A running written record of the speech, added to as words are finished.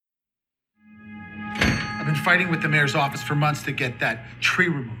fighting with the mayor's office for months to get that tree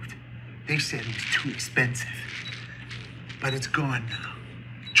removed. They said it was too expensive. But it's gone now.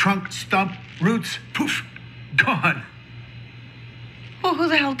 Trunk, stump, roots, poof, gone. Well, who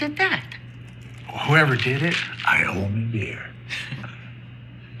the hell did that? Whoever did it, I owe him a beer.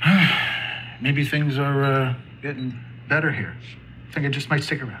 Maybe things are getting better here. I think I just might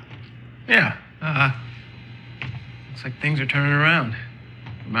stick around. Yeah, looks like things are turning around.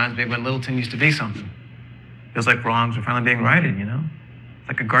 Reminds me of when Littleton used to be something. Feels like wrongs are finally being righted, you know?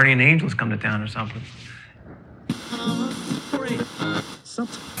 Like a guardian angel's come to town or something.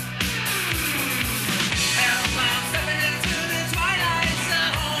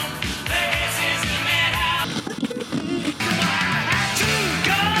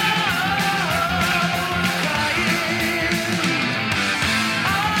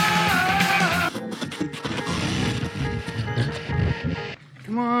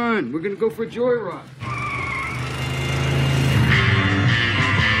 Come on, we're gonna go for a joyride.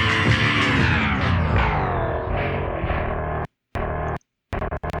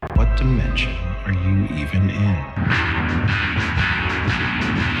 What dimension are you even in?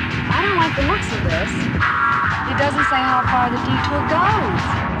 I don't like the looks of this. It doesn't say how far the detour goes.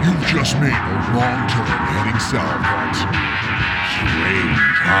 You've just made a wrong turn heading south on Strange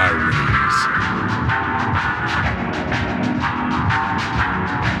Highways.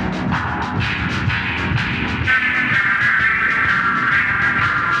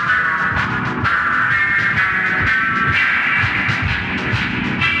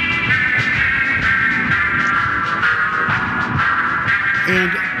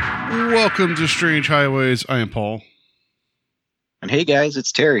 And welcome to Strange Highways. I am Paul. And hey guys,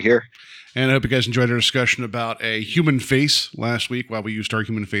 it's Terry here. And I hope you guys enjoyed our discussion about a human face last week while we used our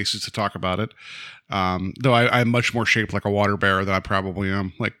human faces to talk about it. Though I'm much more shaped like a water bear than I probably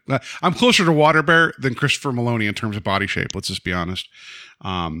am. Like I'm closer to water bear than Christopher Maloney in terms of body shape. Let's just be honest.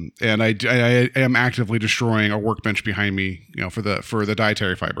 And I am actively destroying a workbench behind me, you know, for the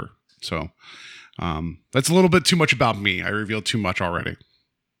dietary fiber. So that's a little bit too much about me. I revealed too much already.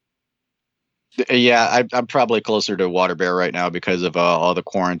 Yeah, I'm probably closer to water bear right now because of all the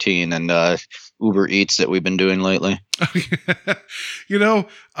quarantine and Uber Eats that we've been doing lately. You know,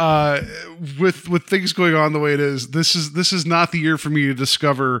 with things going on the way it is, this is not the year for me to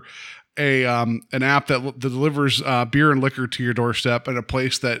discover an app that delivers beer and liquor to your doorstep at a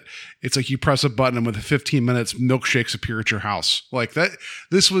place that it's like you press a button and within 15 minutes milkshakes appear at your house. Like that.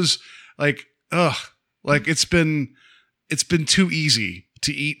 This was like, like it's been too easy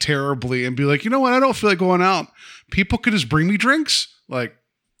to eat terribly and be like, you know what? I don't feel like going out. People could just bring me drinks. Like,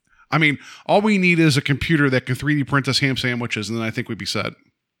 I mean, all we need is a computer that can 3D print us ham sandwiches, and then I think we'd be set.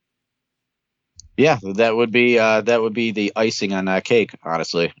 Yeah, that would be the icing on that cake,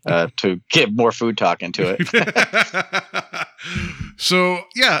 honestly, to get more food talk into it. So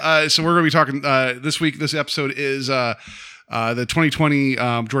we're going to be talking this week. This episode is the 2020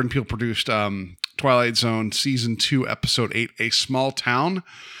 Jordan Peele produced Twilight Zone Season 2, Episode 8, A Small Town.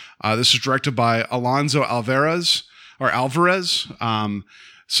 This is directed by Alonso Alvarez.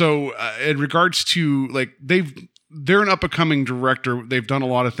 So in regards to, like, they're an up-and-coming director. They've done a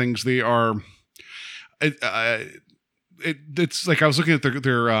lot of things. They are... It's like I was looking at their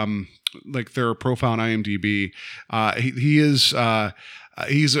profile on IMDb. He's a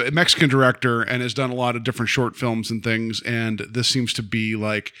Mexican director and has done a lot of different short films and things. And this seems to be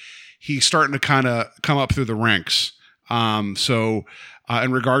like he's starting to kind of come up through the ranks. So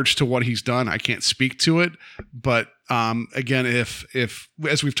in regards to what he's done, I can't speak to it. But again, if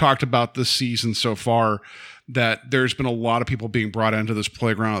as we've talked about this season so far, that there's been a lot of people being brought into this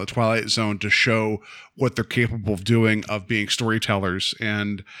playground of the Twilight Zone to show what they're capable of doing, of being storytellers.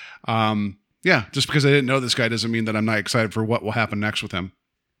 And just because I didn't know this guy doesn't mean that I'm not excited for what will happen next with him.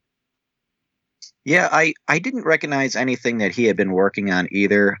 Yeah, I didn't recognize anything that he had been working on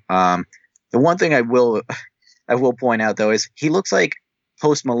either. The one thing I will point out, though, is he looks like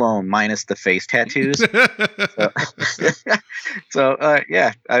Post Malone minus the face tattoos. I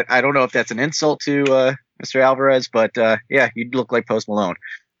don't know if that's an insult to Mr. Alvarez, but you look like Post Malone.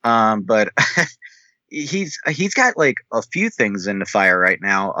 But he's got like a few things in the fire right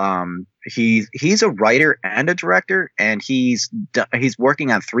now. He's a writer and a director, and he's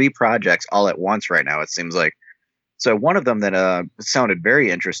working on 3 projects all at once right now, it seems like. So one of them that sounded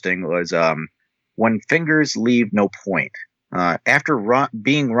very interesting was When Fingers Leave No Point. After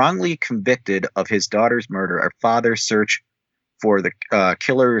being wrongly convicted of his daughter's murder, a father's search for the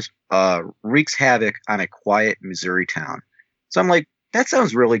killers wreaks havoc on a quiet Missouri town. So I'm like, That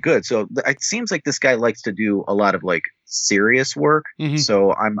sounds really good. So it seems like this guy likes to do a lot of like serious work. Mhm.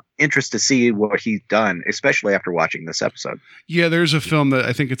 So I'm interested to see what he's done, especially after watching this episode. Yeah, there's a film that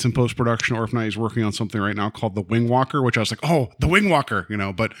I think it's in post production, or if not, he's working on something right now called The Wing Walker, which I was like, oh, The Wing Walker,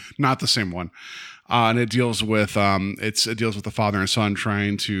 but not the same one. And it deals with it deals with the father and son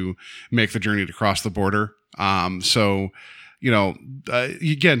trying to make the journey to cross the border. Again,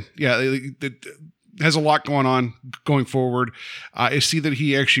 yeah, it has a lot going on going forward. I see that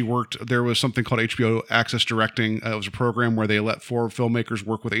he actually worked. There was something called HBO Access Directing. It was a program where they let 4 filmmakers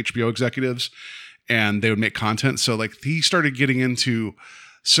work with HBO executives, and they would make content. So like he started getting into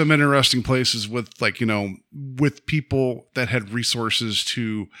some interesting places with with people that had resources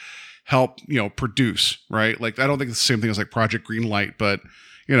to help, produce, right? Like, I don't think it's the same thing as like Project Greenlight, but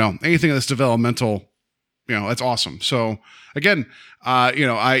anything that's developmental, that's awesome. So again,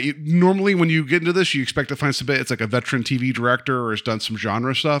 I normally, when you get into this, you expect to find it's like a veteran TV director or has done some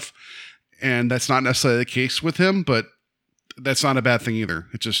genre stuff. And that's not necessarily the case with him, but that's not a bad thing either.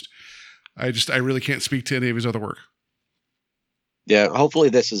 I really can't speak to any of his other work. Yeah, hopefully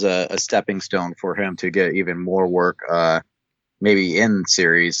this is a stepping stone for him to get even more work, maybe in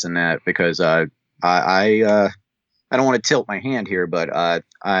series and that, because I don't want to tilt my hand here, but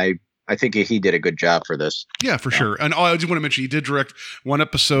I think he did a good job for this. Yeah, for sure. And I just want to mention, he did direct one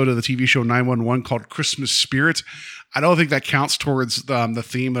episode of the TV show 911 called Christmas Spirit. I don't think that counts towards the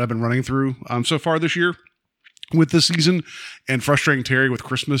theme that I've been running through so far this year with this season and frustrating Terry with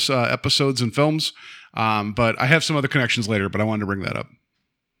Christmas episodes and films. But I have some other connections later, but I wanted to bring that up.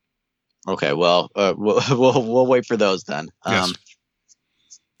 Okay, well, we'll wait for those then. Yes.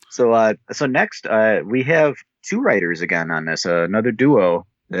 So next, we have 2 writers again on this, another duo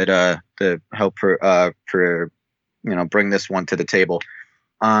that to help bring this one to the table.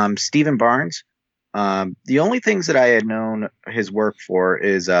 Stephen Barnes. The only things that I had known his work for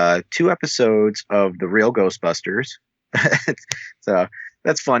is 2 episodes of The Real Ghostbusters. So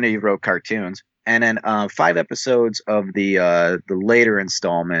that's funny. He wrote cartoons. And then 5 episodes of the later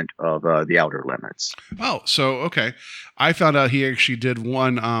installment of The Outer Limits. Oh, so okay. I found out he actually did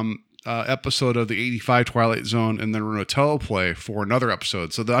one episode of the 85 Twilight Zone and then wrote a teleplay for another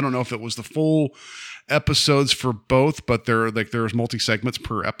episode. So I don't know if it was the full episodes for both, but there's multi segments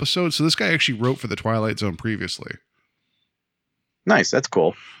per episode. So this guy actually wrote for the Twilight Zone previously. Nice, that's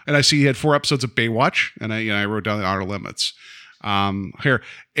cool. And I see he had 4 episodes of Baywatch, and I wrote down The Outer Limits. Here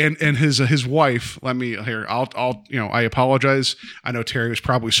and his wife. I apologize. I know Terry was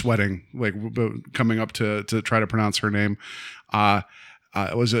probably sweating coming up to try to pronounce her name.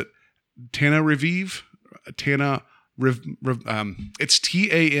 Was it Tana Revive? Tana Riv, it's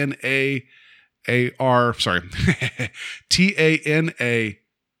TANAAR. Sorry, TANANARIVE.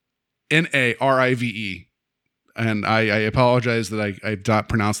 And I apologize that I did not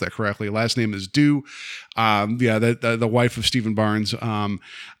pronounce that correctly. Last name is Dew. The wife of Stephen Barnes.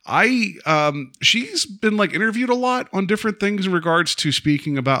 She's been interviewed a lot on different things in regards to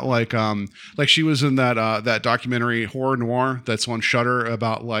speaking about she was in that documentary Horror Noir that's on Shudder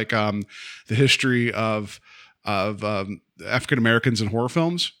about the history of African Americans in horror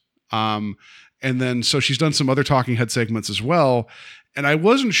films. And then so she's done some other talking head segments as well. And I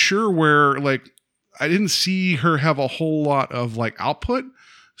wasn't sure where I didn't see her have a whole lot of output.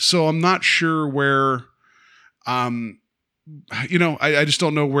 So I'm not sure where, I just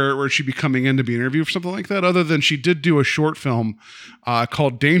don't know where she'd be coming in to be interviewed for something like that, other than she did do a short film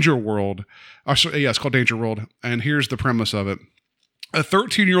called Danger World. It's called Danger World. And here's the premise of it. A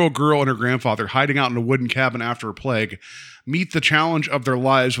 13-year-old girl and her grandfather, hiding out in a wooden cabin after a plague, meet the challenge of their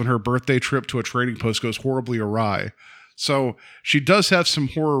lives when her birthday trip to a trading post goes horribly awry. So she does have some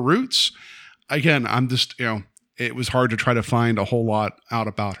horror roots. Again, I'm just, it was hard to try to find a whole lot out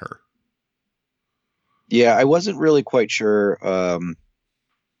about her. Yeah, I wasn't really quite sure of,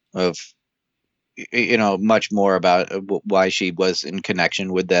 much more about why she was in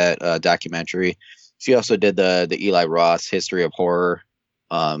connection with that documentary. She also did the Eli Roth History of Horror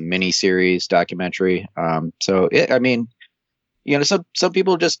miniseries documentary. Some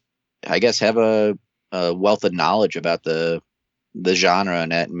people just, I guess, have a wealth of knowledge about the genre,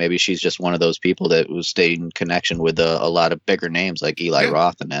 and that maybe she's just one of those people that was stayed in connection with a lot of bigger names like Eli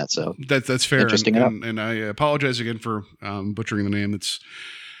Roth and that. So that's fair. Interesting. And I apologize again for butchering the name. It's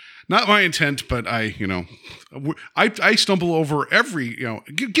not my intent, but I stumble over every,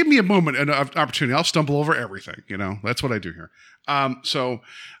 give me a moment and an opportunity. I'll stumble over everything. That's what I do here.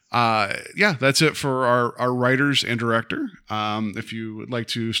 That's it for our writers and director. If you would like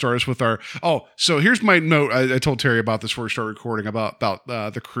to start us with so here's my note. I told Terry about this before we started recording about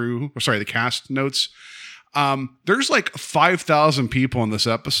the cast notes. There's like 5,000 people in this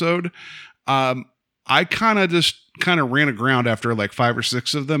episode. I kind of ran aground after like 5 or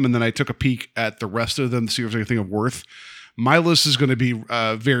 6 of them, and then I took a peek at the rest of them to see if there's anything of worth. My list is going to be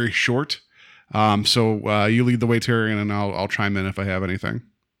very short. So you lead the way, Terry, and I'll chime in if I have anything.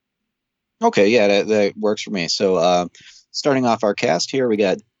 Okay, yeah, that works for me. So starting off our cast here, we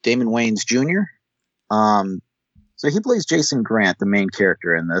got Damon Wayans Jr. So he plays Jason Grant, the main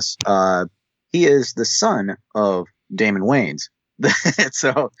character in this. He is the son of Damon Wayans.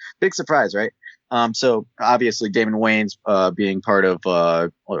 So big surprise, right? So obviously Damon Wayans, being part of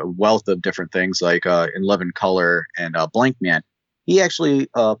a wealth of different things like In Love and Color and Blank Man, he actually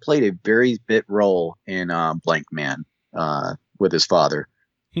played a very bit role in Blank Man with his father.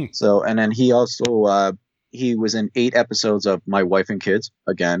 So, and then he also he was in 8 episodes of My Wife and Kids,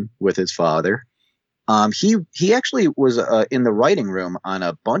 again with his father. He actually was in the writing room on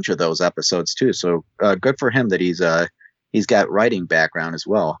a bunch of those episodes too. So good for him that he's got writing background as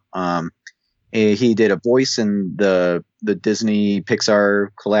well. He did a voice in the Disney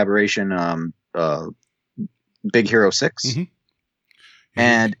Pixar collaboration, Big Hero 6. Mm-hmm.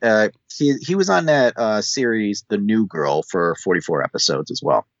 And he was on that series, The New Girl, for 44 episodes as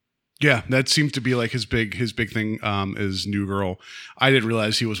well. Yeah, that seems to be like his big thing is New Girl. I didn't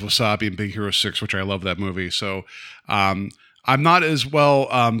realize he was Wasabi in Big Hero 6, which I love that movie. So I'm not as well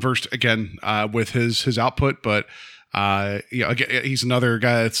versed again with his output, but again, he's another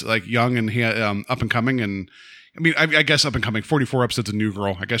guy that's like young and he up and coming. And I mean, I guess up and coming. 44 episodes of New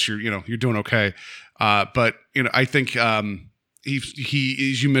Girl. I guess you're doing okay. But I think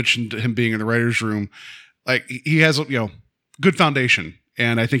he as you mentioned him being in the writer's room, like he has good foundation.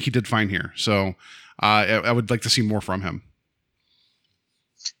 And I think he did fine here. So I would like to see more from him.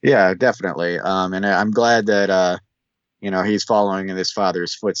 Yeah, definitely. And I'm glad that, he's following in his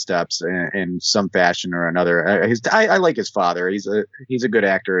father's footsteps in some fashion or another. I like his father. He's a good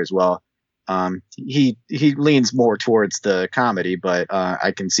actor as well. He leans more towards the comedy, but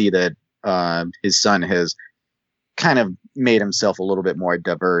I can see that his son has kind of made himself a little bit more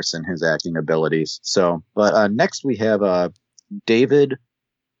diverse in his acting abilities. So, but next we have David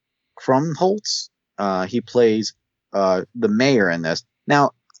Krumholtz. He plays the mayor in this.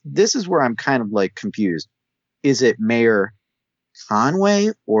 Now, this is where I'm kind of like confused. Is it Mayor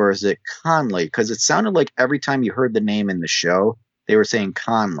Conway or is it Conley? Because it sounded like every time you heard the name in the show, they were saying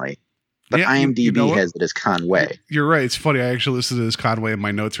Conley. But yeah, IMDb has it as Conway. You're right. It's funny. I actually listed it as Conway in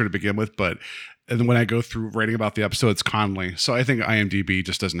my notes here to begin with, but and then when I go through writing about the episode, it's Conley. So I think IMDb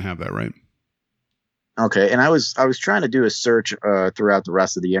just doesn't have that right. Okay, and I was trying to do a search throughout the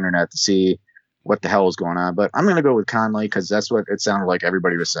rest of the internet to see what the hell was going on, but I'm going to go with Conley because that's what it sounded like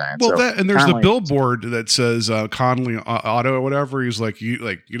everybody was saying. Well, so, and there's Conley, the billboard that says Conley Auto or whatever. He's like, you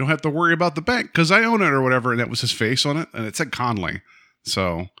don't have to worry about the bank because I own it or whatever, and that was his face on it, and it said Conley.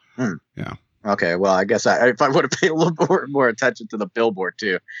 So yeah. Okay, well, I guess if I would have paid a little more attention to the billboard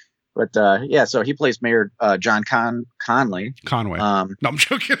too. But yeah, so he plays Mayor John Conway. No, I'm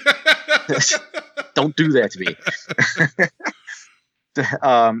joking. Don't do that to me.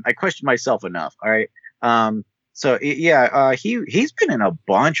 I question myself enough. All right. So yeah, he's been in a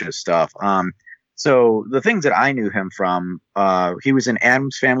bunch of stuff. So the things that I knew him from, he was in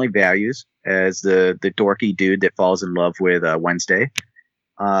Addams Family Values as the dorky dude that falls in love with Wednesday.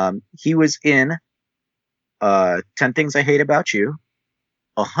 He was in 10 Things I Hate About You,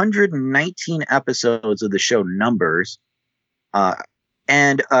 119 episodes of the show Numbers.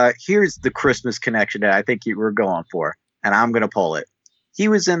 And here's the Christmas connection that I think you were going for, and I'm going to pull it. He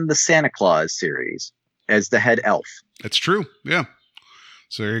was in the Santa Claus series as the head elf. That's true. Yeah.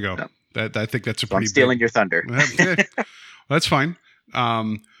 So there you go. Yeah. I think that's a pretty. I'm stealing your thunder. That's fine.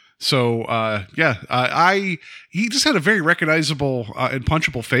 He just had a very recognizable and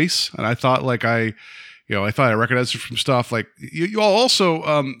punchable face, and I thought I recognized it from stuff like you all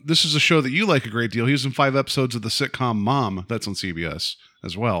also. This is a show that you like a great deal. He was in 5 episodes of the sitcom Mom. That's on CBS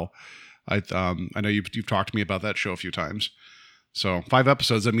as well. I know you've talked to me about that show a few times. So 5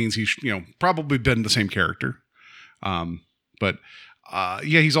 episodes. That means he's probably been the same character.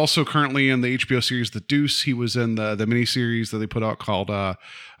 He's also currently in the HBO series The Deuce. He was in the miniseries that they put out called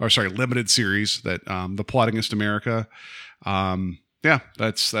limited series that The Plot Against America.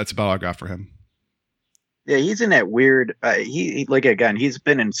 That's about all I got for him. Yeah, he's in that weird. He's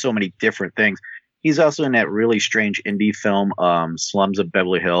been in so many different things. He's also in that really strange indie film, Slums of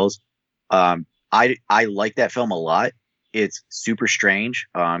Beverly Hills. I like that film a lot. It's super strange.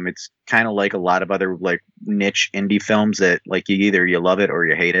 It's kind of like a lot of other like niche indie films that like you love it or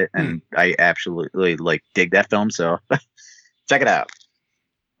you hate it, and I absolutely dig that film. So check it out.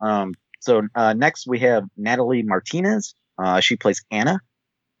 So next we have Natalie Martinez. She plays Anna.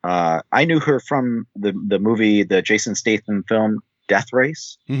 I knew her from the movie, the Jason Statham film Death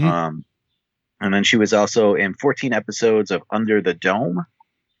Race. Mhm. And then she was also in 14 episodes of Under the Dome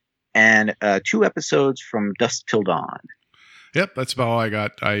and 2 episodes from Dusk Till Dawn. Yep, that's about all I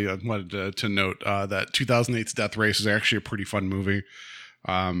got. I wanted to note that 2008's Death Race is actually a pretty fun movie.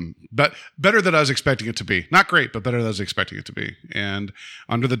 But better than I was expecting it to be. Not great, but better than I was expecting it to be. And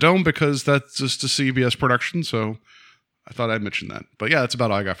Under the Dome, because that's just a CBS production, so I thought I'd mention that. But yeah, that's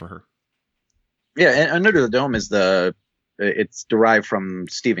about all I got for her. Yeah, and Under the Dome is it's derived from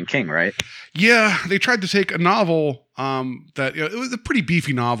Stephen King, right? Yeah, they tried to take a novel that it was a pretty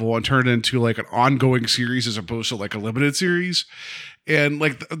beefy novel and turn it into like an ongoing series as opposed to like a limited series. And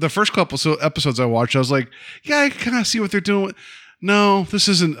like the first couple episodes I watched, I was like, yeah, I kind of see what they're doing. No, this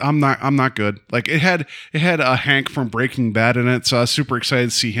isn't. I'm not good. Like it had a Hank from Breaking Bad in it, so I was super excited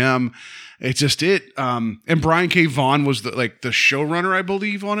to see him. It's just and Brian K. Vaughan was the showrunner, I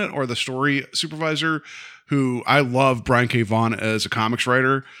believe, on it, or the story supervisor. Who I love Brian K. Vaughan as a comics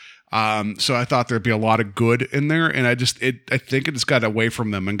writer. So I thought there'd be a lot of good in there. And I think it just got away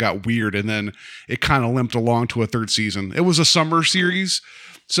from them and got weird. And then it kind of limped along to a third season. It was a summer series.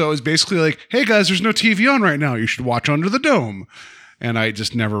 So it was basically like, hey guys, there's no TV on right now. You should watch Under the Dome. And I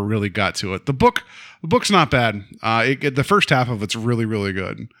just never really got to it. The book's not bad. The first half of it's really, really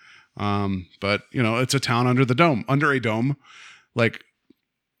good. But it's a town under a dome. Like,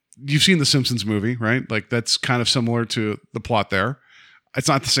 you've seen the Simpsons movie, right? Like that's kind of similar to the plot there. It's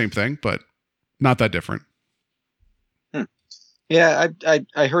not the same thing, but not that different. Yeah,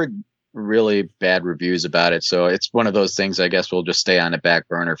 I heard really bad reviews about it, so it's one of those things. I guess we'll just stay on the back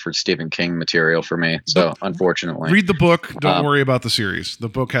burner for Stephen King material for me. So unfortunately, read the book. Don't worry about the series. The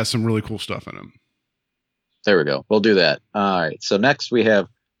book has some really cool stuff in it. There we go. We'll do that. All right. So next we have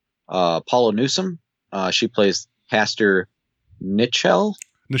Paula Newsome. She plays Pastor Nichelle.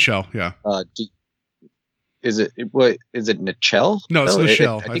 Nichelle, yeah. Is it Nichelle? No, it's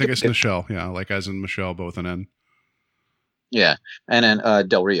Nichelle. I think it's Nichelle. Yeah, like as in Michelle, both an N. Yeah, and then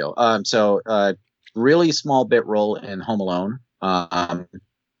Del Rio. So really small bit role in Home Alone,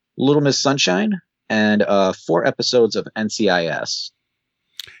 Little Miss Sunshine, and 4 episodes of NCIS.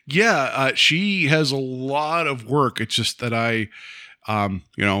 Yeah, she has a lot of work. It's just that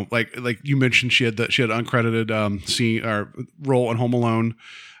like you mentioned, she had uncredited scene or role in Home Alone,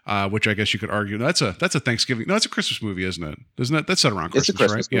 which I guess you could argue that's a Thanksgiving. No, it's a Christmas movie, isn't it? Isn't it? That's set around Christmas, right?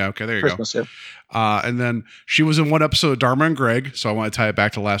 Movie. Yeah. Okay, there you Christmas, go. Yeah. And then she was in one episode of Dharma and Greg, so I want to tie it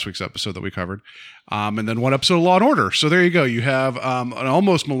back to last week's episode that we covered. And then one episode of Law and Order. So there you go. You have an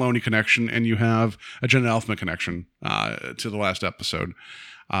almost Maloney connection, and you have a Jenna Elfman connection to the last episode.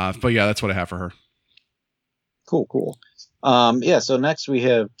 But yeah, that's what I have for her. Cool. So next we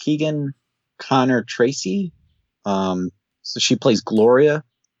have Keegan Connor Tracy. So she plays Gloria.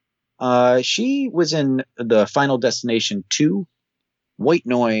 She was in the Final Destination 2, White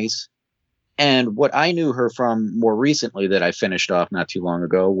Noise, and what I knew her from more recently that I finished off not too long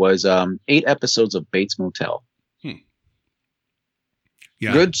ago was 8 episodes of Bates Motel.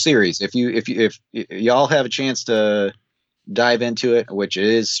 Yeah. Good series. If y'all have a chance to dive into it, which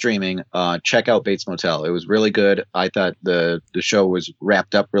is streaming, check out Bates Motel. It was really good. I thought the show was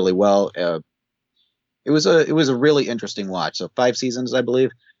wrapped up really well. It was a really interesting watch. So 5 seasons, I believe.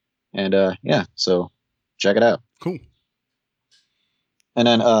 And so check it out. Cool. And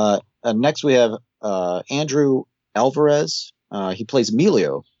then next we have Andrew Alvarez. He plays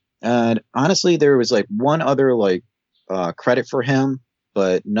Emilio. And honestly, there was like one other credit for him,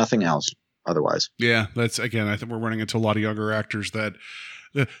 but nothing else otherwise. Yeah, that's again. I think we're running into a lot of younger actors that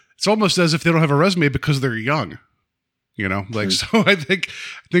it's almost as if they don't have a resume because they're young. So I think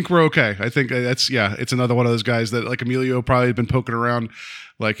we're okay. I think it's another one of those guys that like Emilio probably been poking around,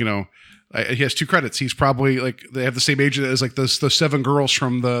 he has 2 credits. He's probably they have the same age as like the 7 girls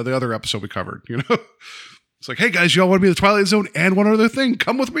from the other episode we covered, It's like, hey guys, y'all want to be in the Twilight Zone and one other thing,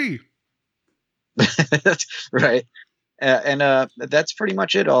 come with me. Right. And that's pretty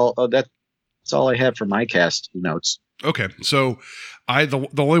much it. That's all I have for my cast notes. Okay, so the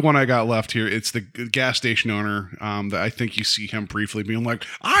only one I got left here, it's the gas station owner. That I think you see him briefly being like,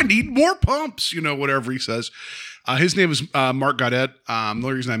 "I need more pumps," whatever he says. His name is Mark Goddett. The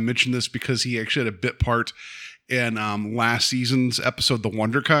only reason I mentioned this because he actually had a bit part in last season's episode, The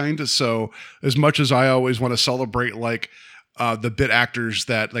Wonder Kind. So as much as I always want to celebrate the bit actors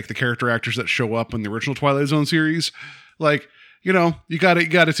that the character actors that show up in the original Twilight Zone series, you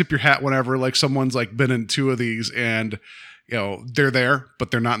gotta tip your hat whenever someone's been in 2 of these and they're there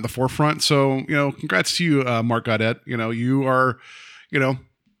but they're not in the forefront. So congrats to you, Mark Goddett. You are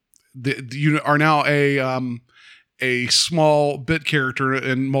you are now a small bit character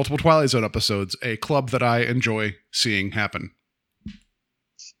in multiple Twilight Zone episodes, a club that I enjoy seeing happen.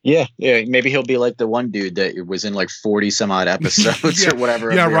 Yeah. Maybe he'll be like the one dude that was in like 40 some odd episodes or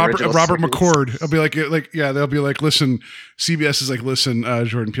whatever. Yeah, of the Robert original series. McCord. I'll be they'll be like, listen, CBS is like, listen,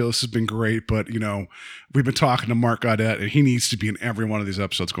 Jordan Peele, this has been great, but we've been talking to Mark Goddard, and he needs to be in every one of these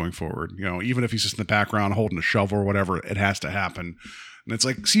episodes going forward. Even if he's just in the background holding a shovel or whatever, it has to happen. And it's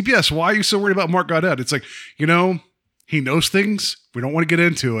like, CBS, why are you so worried about Mark Goddard? It's like, he knows things. We don't want to get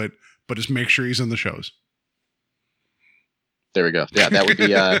into it, but just make sure he's in the shows. There we go. Yeah, that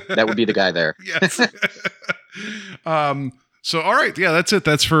would be the guy there. Yes. So all right, yeah, that's it.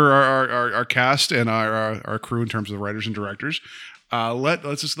 That's for our cast and our crew in terms of the writers and directors.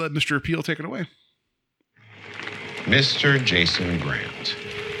 Let's just let Mr. Peele take it away. Mr. Jason Grant.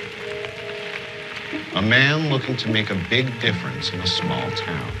 A man looking to make a big difference in a small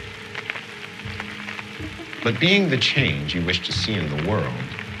town. But being the change you wish to see in the world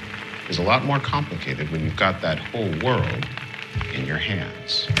is a lot more complicated when you've got that whole world in your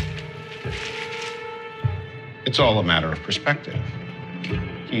hands. It's all a matter of perspective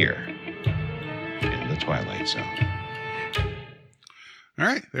here in the Twilight Zone. All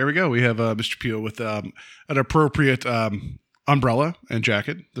right, there we go. We have Mr. Peele with an appropriate umbrella and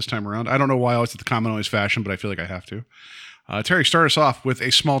jacket this time around. I don't know why I always did the common always fashion, but I feel like I have to. Terry, start us off with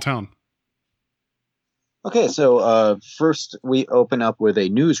a small town. Okay, so first we open up with a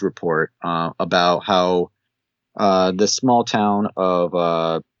news report about how the small town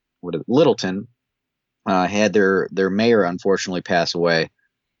of Littleton had their mayor unfortunately pass away,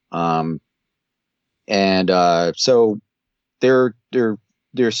 and so they're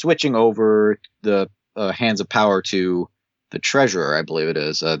switching over the hands of power to the treasurer, I believe it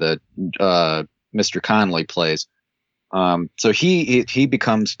is, that Mr. Connolly plays. So he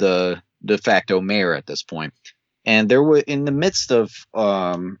becomes the de facto mayor at this point, and there were in the midst of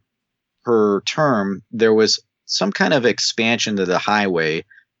her term, there was some kind of expansion to the highway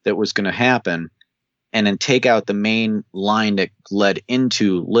that was going to happen, and then take out the main line that led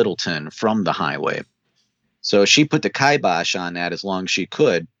into Littleton from the highway. So she put the kibosh on that as long as she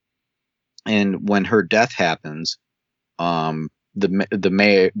could, and when her death happens, the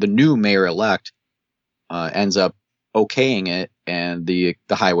new mayor elect ends up okaying it, and the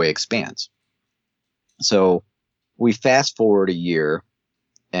highway expands. So we fast forward a year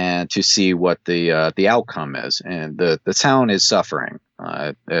and to see what the outcome is, and the town is suffering.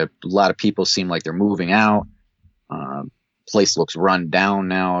 A lot of people seem like they're moving out. Place looks run down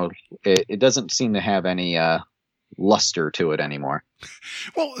now. It doesn't seem to have any luster to it anymore.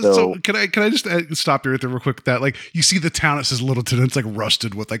 Well, so can I just stop you right there real quick? That you see the town, it says Littleton, and it's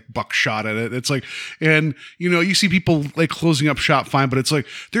rusted with buckshot in it. It's and you see people closing up shop fine, but it's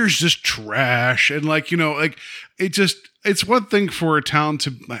there's just trash and it's one thing for a town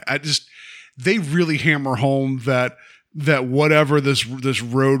to they really hammer home that whatever this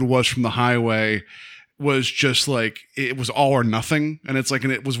road was from the highway was just it was all or nothing, and it's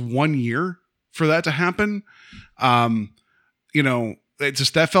and it was 1 year for that to happen. It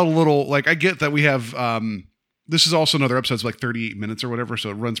just, that felt a little I get that we have, this is also another episode, it's 38 minutes or whatever, so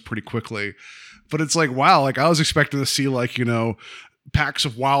it runs pretty quickly, but it's wow, I was expecting to see packs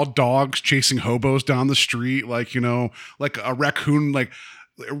of wild dogs chasing hobos down the street, a raccoon,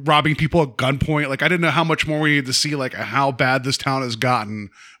 robbing people at gunpoint. I didn't know how much more we needed to see, how bad this town has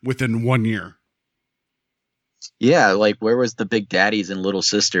gotten within 1 year. Yeah, where was the big daddies and little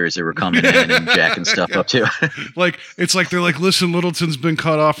sisters that were coming in and jacking stuff up too? It's they're listen, Littleton's been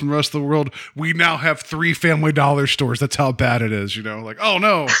cut off from the rest of the world. We now have 3 Family Dollar stores. That's how bad it is, oh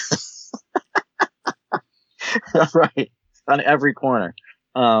no. Right. On every corner.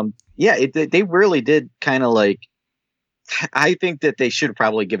 They really did kind of I think that they should have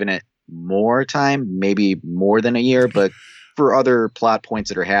probably given it more time, maybe more than a year, but for other plot points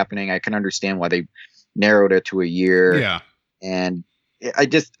that are happening, I can understand why they narrowed it to a year. Yeah. And I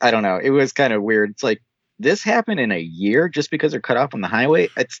don't know. It was kind of weird. It's this happened in a year just because they're cut off on the highway.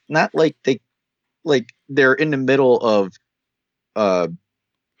 It's not they're in the middle of,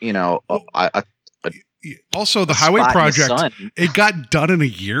 also the highway project, it got done in a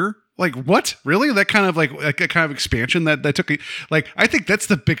year. What? Really? That kind of that kind of expansion that took I think that's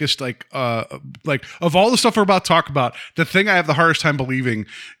the biggest of all the stuff we're about to talk about, the thing I have the hardest time believing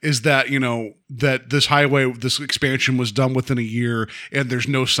is that that this highway, this expansion was done within a year and there's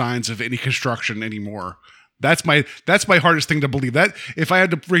no signs of any construction anymore. That's my hardest thing to believe. That if I had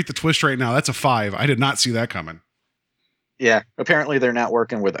to rate the twist right now, that's a 5. I did not see that coming. Yeah, apparently they're not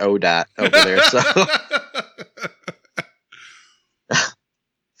working with ODOT over there, so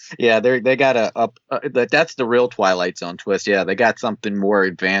Yeah, they got a up. That's the real Twilight Zone twist. Yeah, they got something more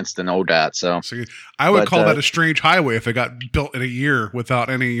advanced than ODOT. So, So I would But, call that a strange highway if it got built in a year without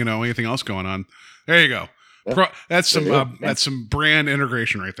any, anything else going on. There you go. That's some Yeah. that's some brand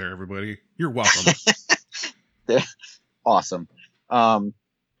integration right there, everybody. You're welcome. awesome.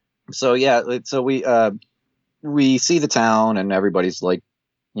 So yeah, so we see the town and everybody's like,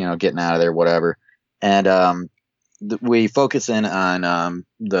 getting out of there, whatever. And we focus in on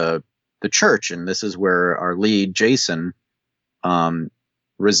the church, and this is where our lead Jason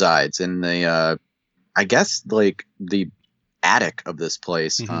resides in the I guess like the attic of this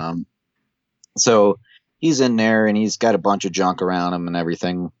place. Mhm. So he's in there and he's got a bunch of junk around him and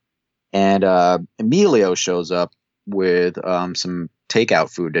everything. And Emilio shows up with some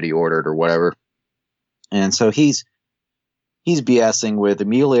takeout food that he ordered or whatever. And so he's BSing with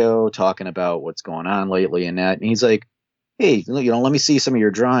Emilio, talking about what's going on lately and that. And he's like, hey, let me see some of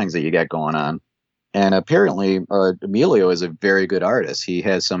your drawings that you got going on. And apparently Emilio is a very good artist. He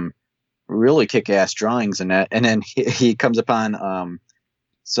has some really kick-ass drawings in that. And then he comes upon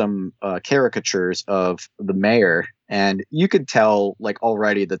some caricatures of the mayor. And you could tell like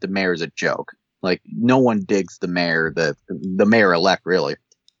already that the mayor's a joke. Like no one digs the mayor, the mayor elect really.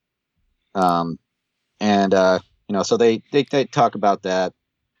 So they talk about that,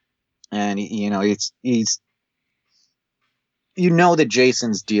 and he's that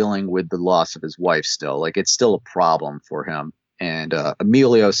Jason's dealing with the loss of his wife still. Like it's still a problem for him. And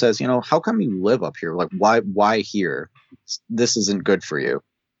Emilio says, how come you live up here? Like why here? This isn't good for you.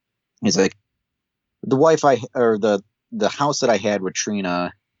 He's like, the house that I had with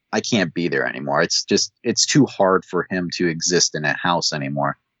Trina, I can't be there anymore. It's too hard for him to exist in that house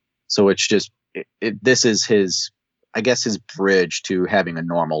anymore. So it's just, this is his bridge to having a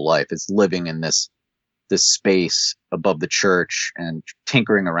normal life. It's living in this space above the church and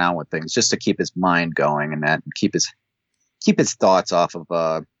tinkering around with things just to keep his mind going and that, and keep his thoughts off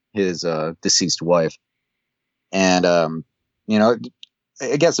of his deceased wife. And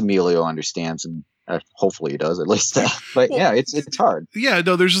I guess Emilio understands, and hopefully he does at least. But Well, yeah, it's hard. Yeah,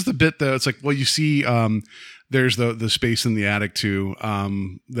 no, there's just a bit though. It's like, well, you see, there's the space in the attic too.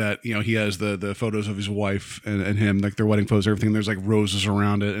 That he has the photos of his wife and him, like their wedding photos, everything. There's like roses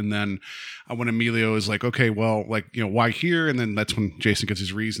around it, and then when Emilio is like, okay, well, like why here? And then that's when Jason gets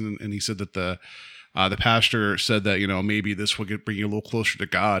his reason, and he said that the pastor said that maybe this will bring you a little closer to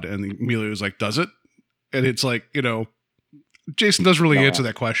God, and Emilio was like, does it? And it's like Jason doesn't really answer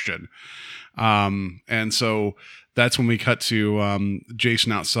that question. And so that's when we cut to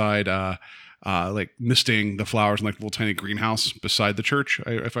Jason outside, like misting the flowers in like a little tiny greenhouse beside the church,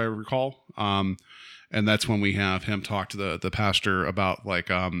 if I recall. And that's when we have him talk to the pastor about like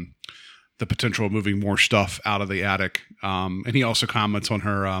the potential of moving more stuff out of the attic. And he also comments on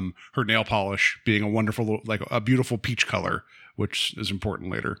her nail polish being a wonderful, like a beautiful peach color, which is important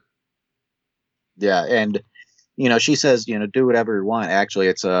later. Yeah, and she says, do whatever you want. Actually,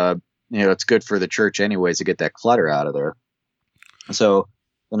 it's it's good for the church anyways to get that clutter out of there. So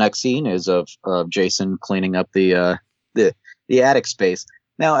the next scene is of Jason cleaning up the attic space.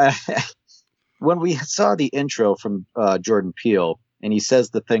 Now, when we saw the intro from Jordan Peele, and he says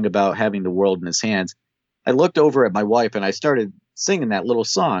the thing about having the world in his hands, I looked over at my wife and I started singing that little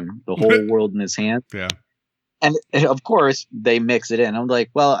song, "The Whole World in His Hands." Yeah. And of course they mix it in. I'm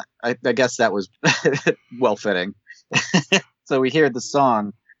like, well, I guess that was well fitting. So we hear the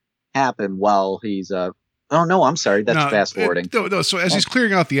song happen while he's oh no, I'm sorry, that's fast forwarding. No, so as he's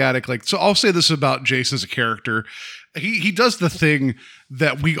clearing out the attic, like, so I'll say this about Jason as a character. He does the thing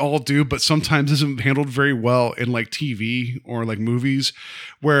that we all do, but sometimes isn't handled very well in like TV or like movies,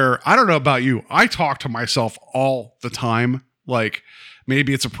 where I don't know about you, I talk to myself all the time. Like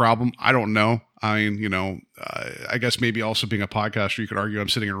maybe it's a problem. I don't know. I mean, I guess maybe also being a podcaster, you could argue I'm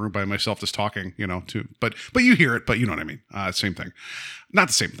sitting in a room by myself just talking, too. But you hear it, but you know what I mean? Same thing. Not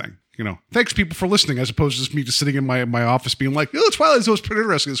the same thing. Thanks people for listening, as opposed to just me just sitting in my office being like, oh, Twilight Zone was pretty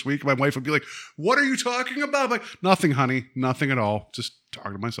interesting this week. My wife would be like, what are you talking about? I'm like, nothing, honey. Nothing at all. Just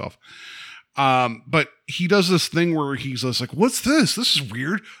talking to myself. But he does this thing where he's just like, what's this? This is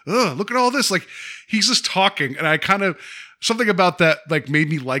weird. Ugh, look at all this. Like he's just talking. And I kind of, something about that like made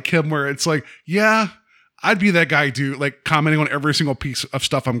me like him, where it's like, yeah, I'd be that guy dude, like commenting on every single piece of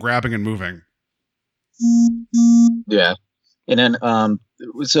stuff I'm grabbing and moving. Yeah. And then,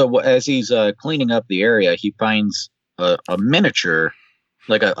 so as he's cleaning up the area, he finds a miniature,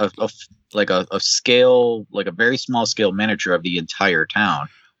 like a scale, like a very small scale miniature of the entire town.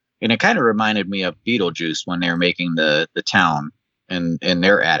 And it kind of reminded me of Beetlejuice when they were making the town in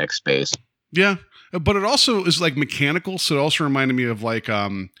their attic space. Yeah. but it also is like mechanical. So it also reminded me of like, I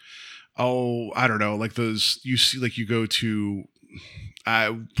don't know, like those you see, like you go to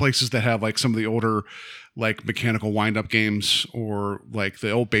places that have like some of the older like mechanical wind up games or like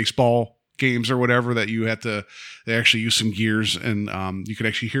the old baseball games or whatever that you have to, they actually use some gears and you can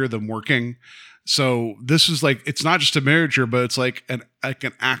actually hear them working. So this is like, it's not just a miniature, but it's like an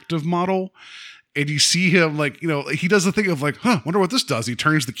active model. And you see him like, you know, he does the thing of like, wonder what this does. He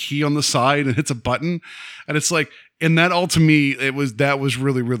turns the key on the side and hits a button. And it's like, and that all to me, that was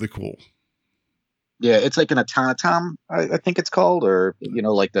really, really cool. Yeah, it's like an automaton, I think it's called, or you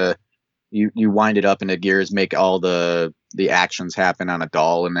know, like you wind it up and the gears make all the actions happen on a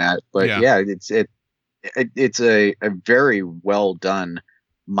doll and that. But yeah, it's a very well done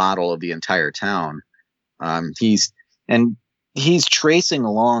model of the entire town. He's tracing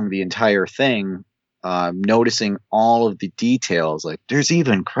along the entire thing, noticing all of the details. Like there's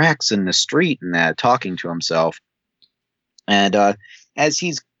even cracks in the street and that, talking to himself. And as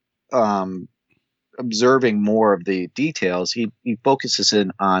he's observing more of the details, he focuses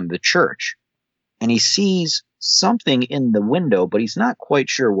in on the church, and he sees something in the window, but he's not quite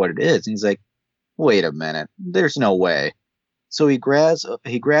sure what it is. And he's like, "Wait a minute, there's no way." So he grabs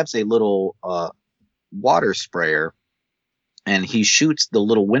a little water sprayer, and he shoots the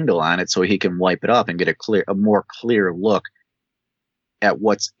little window on it so he can wipe it up and get a more clear look at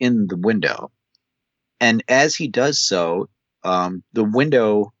what's in the window. And as he does so, the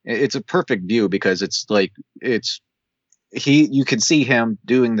window, it's a perfect view because it's like, you can see him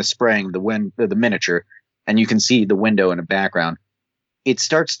doing the spraying, the miniature, and you can see the window in the background. It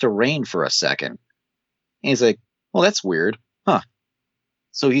starts to rain for a second. And he's like, well, that's weird. Huh.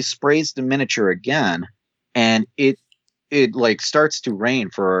 So he sprays the miniature again, and it like starts to rain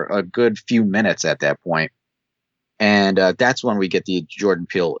for a good few minutes at that point. And that's when we get the Jordan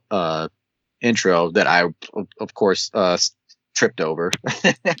Peele intro that I, of course, tripped over.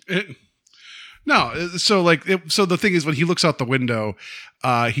 So the thing is, when he looks out the window,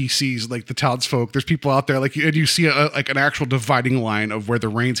 he sees like the townsfolk. There's people out there, like, and you see like an actual dividing line of where the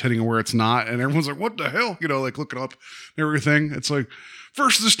rain's hitting and where it's not, and everyone's like, "What the hell?" You know, like looking up and everything. It's like,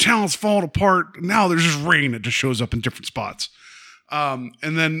 first this town's falling apart, now there's just rain. It just shows up in different spots, and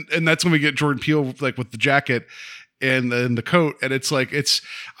that's when we get Jordan Peele like with the jacket and the coat, and it's like,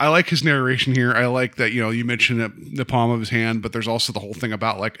 I like his narration here. I like that, you know, you mentioned it, the palm of his hand, but there's also the whole thing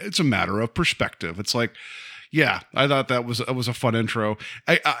about like, it's a matter of perspective. It's like, yeah, I thought that was a fun intro.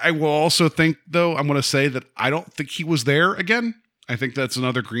 I will also think, though, I'm going to say that I don't think he was there again. I think that's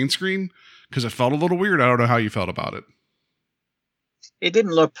another green screen because it felt a little weird. I don't know how you felt about it. It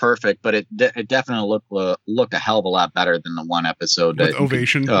didn't look perfect, but it definitely looked a hell of a lot better than the one episode. With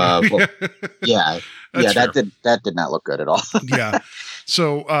Ovation. Yeah. That did not look good at all. Yeah.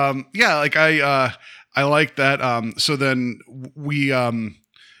 So, like I like that. So then we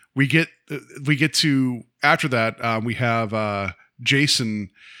get to, after that, we have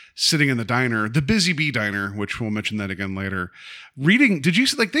Jason sitting in the diner, the Busy Bee diner, which we'll mention that again later. Reading, did you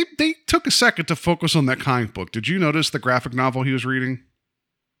see, like they took a second to focus on that comic book. Did you notice the graphic novel he was reading?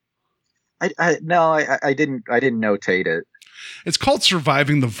 No, I didn't notate it. It's called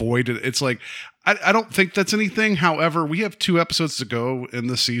Surviving the Void. It's like, I don't think that's anything. However, we have 2 episodes to go in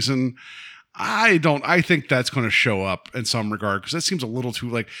the season. I think that's going to show up in some regard, because that seems a little too,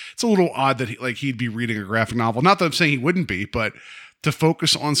 like, it's a little odd that he'd be reading a graphic novel. Not that I'm saying he wouldn't be, but to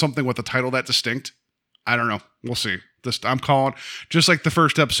focus on something with a title that distinct, I don't know. We'll see. I'm calling, just like the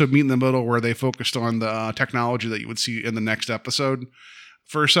first episode, Meet in the Middle, where they focused on the technology that you would see in the next episode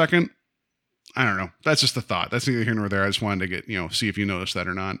for a second. I don't know. That's just the thought. That's neither here nor there. I just wanted to get, see if you noticed that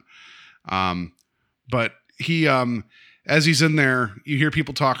or not. But he, as he's in there, you hear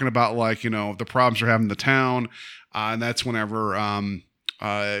people talking about, like, the problems they're having in the town. And that's whenever,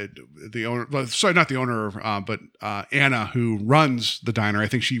 the owner, sorry, not the owner, but Anna, who runs the diner, I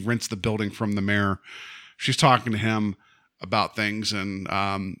think she rents the building from the mayor. She's talking to him about things and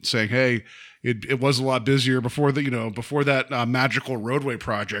saying, hey, it was a lot busier before that magical roadway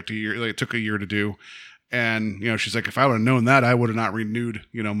project it took a year to do. And, she's like, if I would have known that, I would have not renewed,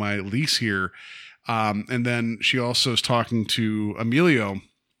 my lease here. And then she also is talking to Emilio,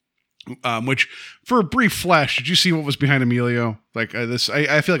 which, for a brief flash, did you see what was behind Emilio? Like this,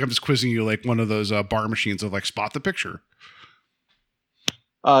 I feel like I'm just quizzing you, like one of those bar machines of like, spot the picture.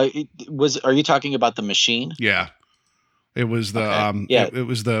 Are you talking about the machine? Yeah. It was the, okay. It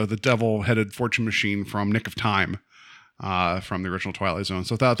was the devil-headed fortune machine from Nick of Time, from the original Twilight Zone.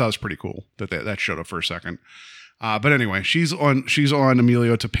 So that was pretty cool that showed up for a second. But anyway, she's on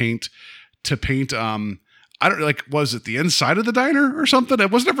Emilio to paint I don't like, was it the inside of the diner or something?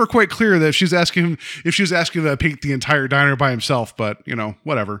 It was never quite clear that if she was asking him to paint the entire diner by himself, but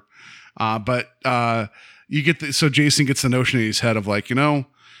whatever. You get so Jason gets the notion in his head of like,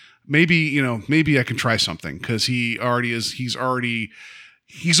 maybe I can try something, because he's aware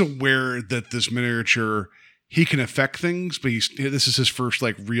that this miniature, he can affect things, but this is his first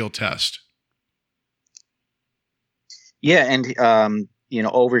like real test. Yeah, and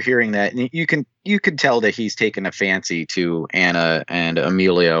overhearing that, you can tell that he's taken a fancy to Anna and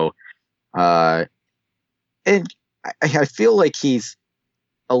Emilio, and I feel like he's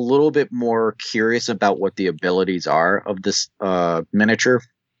a little bit more curious about what the abilities are of this miniature.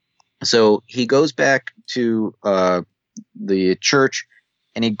 So he goes back to the church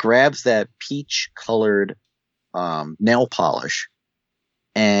and he grabs that peach-colored nail polish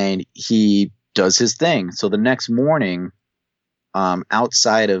and he does his thing. So the next morning,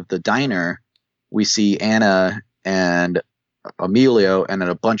 outside of the diner, we see Anna and Emilio and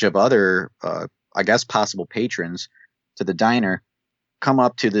a bunch of other, possible patrons to the diner come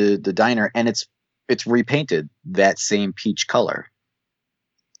up to the diner, and it's repainted that same peach color.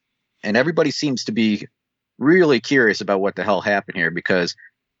 And everybody seems to be really curious about what the hell happened here, because,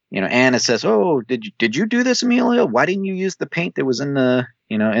 Anna says, "Oh, did you do this, Emilio? Why didn't you use the paint that was in the,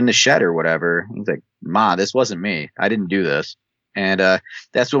 in the shed or whatever?" He's like, "Ma, this wasn't me. I didn't do this." And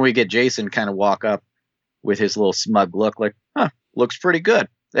that's when we get Jason kind of walk up with his little smug look, like, "Huh, looks pretty good."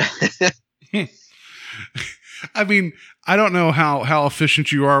 I mean, I don't know how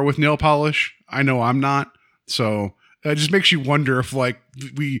efficient you are with nail polish. I know I'm not. So it just makes you wonder if like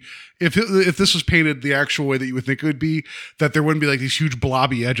if this was painted the actual way that you would think it would be, that there wouldn't be like these huge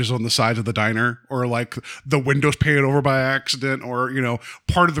blobby edges on the sides of the diner, or like the windows painted over by accident, or,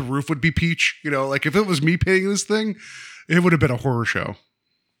 part of the roof would be peach. Like if it was me painting this thing, it would have been a horror show.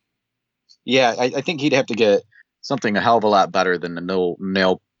 Yeah, I think he'd have to get something a hell of a lot better than the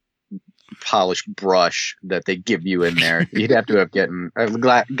nail polish brush that they give you in there. You'd have to have gotten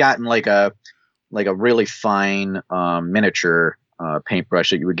like a really fine miniature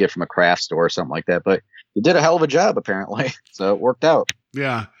paintbrush that you would get from a craft store or something like that. But you did a hell of a job, apparently, so it worked out.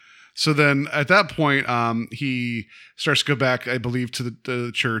 Yeah. So then at that point, he starts to go back, I believe, to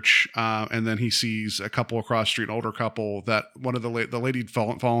the church, and then he sees a couple across the street, an older couple, that one of the lady had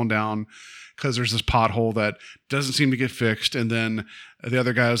fallen down because there's this pothole that doesn't seem to get fixed. And then the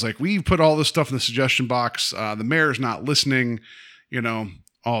other guy was like, "We put all this stuff in the suggestion box. The mayor's not listening,"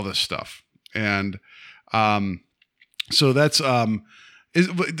 all this stuff. And so that's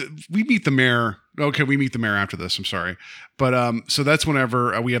we meet the mayor. Okay, we meet the mayor after this. I'm sorry. But so that's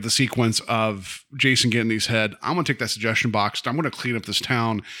whenever we have the sequence of Jason getting his head, "I'm going to take that suggestion box. I'm going to clean up this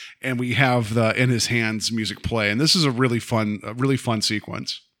town." And we have the In His Hands music play. And this is a really fun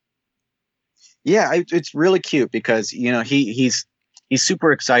sequence. Yeah, it's really cute because, he's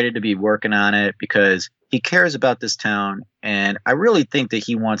super excited to be working on it because he cares about this town. And I really think that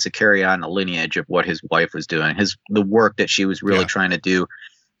he wants to carry on the lineage of what his wife was doing, the work that she was really trying to do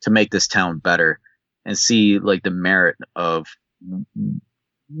to make this town better, and see like the merit of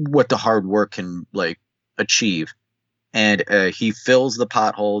what the hard work can like achieve. And he fills the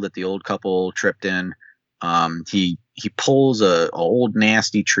pothole that the old couple tripped in. He pulls a old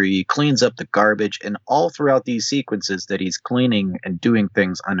nasty tree, cleans up the garbage, and all throughout these sequences that he's cleaning and doing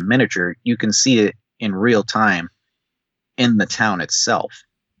things on a miniature, you can see it in real time in the town itself.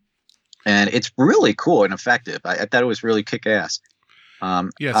 And it's really cool and effective. I thought it was really kick-ass.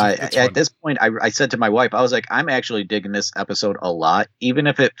 It's at this point, I said to my wife, I was like, "I'm actually digging this episode a lot. Even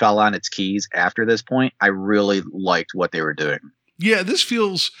if it fell on its keys after this point, I really liked what they were doing." Yeah, this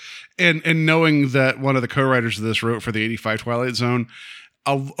feels, and knowing that one of the co-writers of this wrote for the 85 Twilight Zone,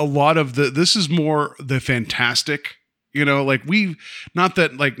 a lot of this is more the fantastic, like not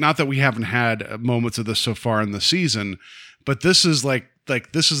that we haven't had moments of this so far in the season, but this is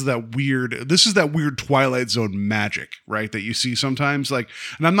this is that weird Twilight Zone magic, right? That you see sometimes, like,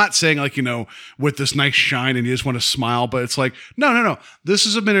 and I'm not saying like, with this nice shine and you just want to smile, but it's like, no. This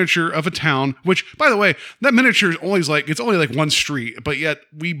is a miniature of a town, which, by the way, that miniature is always like, it's only like one street, but yet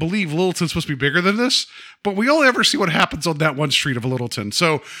we believe Littleton's supposed to be bigger than this, but we only ever see what happens on that one street of Littleton.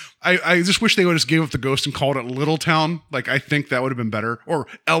 So I just wish they would just gave up the ghost and called it Little Town. Like, I think that would have been better, or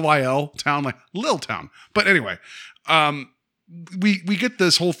LIL Town, like Lil Town. But anyway, we get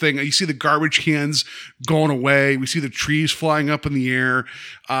this whole thing. You see the garbage cans going away. We see the trees flying up in the air.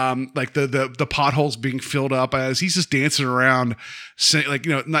 Like the potholes being filled up as he's just dancing around.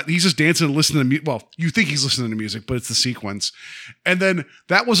 He's just dancing and listening to music. Well, you think he's listening to music, but it's the sequence. And then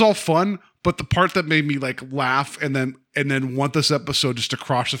that was all fun. But the part that made me like laugh and then want this episode just to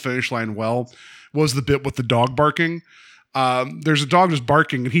cross the finish line was the bit with the dog barking. There's a dog just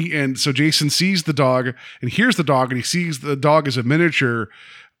barking, and so Jason sees the dog and hears the dog, and he sees the dog as a miniature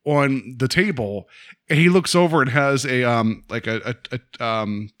on the table, and he looks over and has a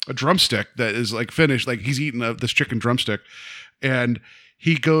drumstick that is like finished, like he's eating this chicken drumstick, and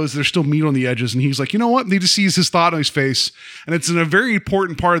he goes, there's still meat on the edges, and he's like, you know what? And he just sees his thought on his face, and it's in a very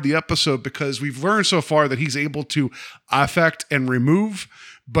important part of the episode because we've learned so far that he's able to affect and remove,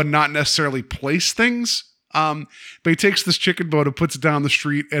 but not necessarily place things. But he takes this chicken bone and puts it down the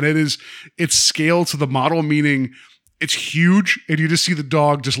street, and it's scaled to the model, meaning it's huge, and you just see the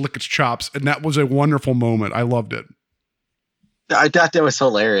dog just lick its chops, and that was a wonderful moment. I loved it. I thought that was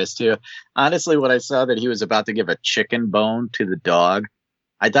hilarious too. Honestly, when I saw that he was about to give a chicken bone to the dog,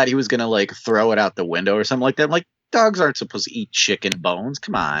 I thought he was gonna like throw it out the window or something like that. I'm like, dogs aren't supposed to eat chicken bones.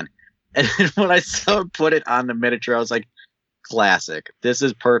 Come on. And when I saw him put it on the miniature, I was like, classic. This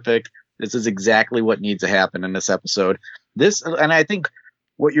is perfect. This is exactly what needs to happen in this episode. And I think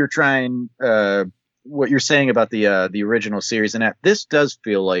what you're saying about the original series, and that this does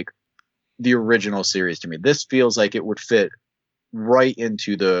feel like the original series to me. This feels like it would fit right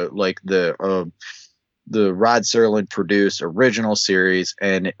into the Rod Serling produced original series,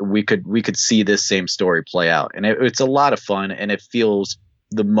 and we could see this same story play out, and it's a lot of fun, and it feels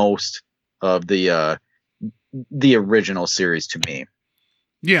the most of the original series to me.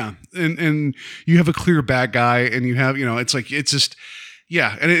 Yeah, and you have a clear bad guy, and you have, it's just,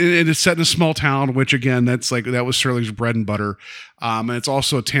 yeah, and it's set in a small town, which again, that was Serling's bread and butter, and it's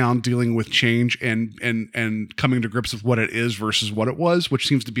also a town dealing with change and coming to grips with what it is versus what it was, which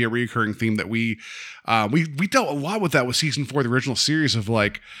seems to be a recurring theme that we dealt a lot with that with season 4 of the original series of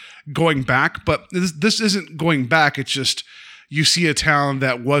like going back, but this isn't going back. It's just you see a town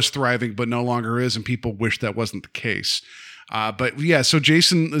that was thriving but no longer is, and people wish that wasn't the case. But yeah, so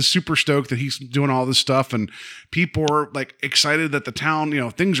Jason is super stoked that he's doing all this stuff, and people are like excited that the town,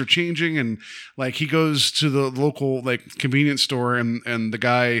 things are changing, and like he goes to the local like convenience store, and the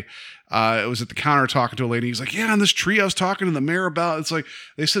guy was at the counter talking to a lady. He's like, yeah, on this tree I was talking to the mayor about, it's like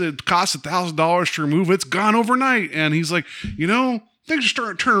they said it costs $1,000 to remove it. It's gone overnight. And he's like, things are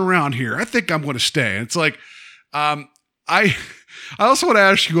starting to turn around here. I think I'm going to stay. And it's like, I also want to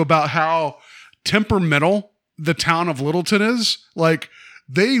ask you about how temperamental the town of Littleton is. Like,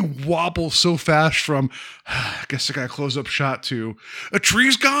 they wobble so fast from, I guess I gotta close up shot, to a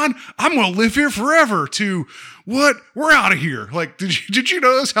tree's gone, I'm gonna live here forever, to what, we're out of here. Like, did you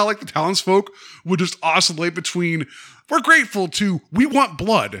notice how like the townsfolk would just oscillate between we're grateful to we want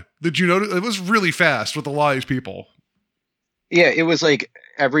blood? Did you notice? It was really fast with a lot of these people. Yeah, it was like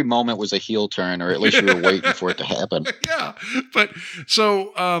every moment was a heel turn, or at least you were waiting for it to happen. Yeah, but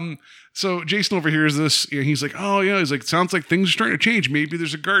so Jason overhears this. He's like, oh, yeah. He's like, sounds like things are starting to change. Maybe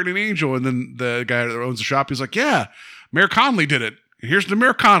there's a guardian angel. And then the guy that owns the shop, he's like, yeah, Mayor Conley did it. Here's the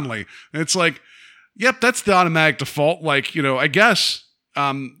Mayor Conley. And it's like, yep, that's the automatic default. Like, I guess.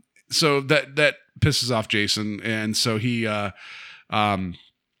 So that pisses off Jason. And so he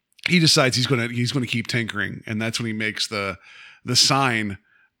decides he's going to keep tinkering. And that's when he makes the sign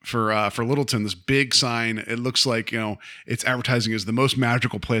for Littleton, this big sign. It looks like, it's advertising as the most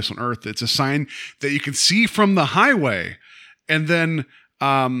magical place on earth. It's a sign that you can see from the highway. And then,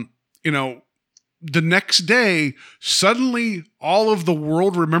 the next day, suddenly all of the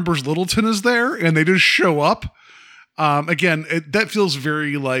world remembers Littleton is there, and they just show up. Again, that feels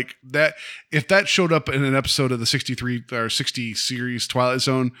very like that. If that showed up in an episode of the 63 or 60 series Twilight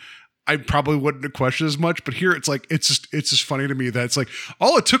Zone, I probably wouldn't have questioned as much, but here it's like, it's just funny to me that it's like,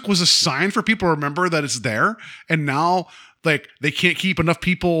 all it took was a sign for people to remember that it's there. And now like they can't keep enough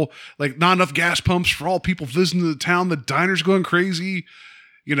people, like not enough gas pumps for all people visiting the town. The diner's going crazy.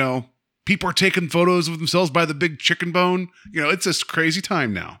 People are taking photos of themselves by the big chicken bone. It's this crazy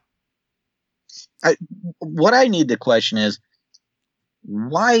time now. What I need to question is,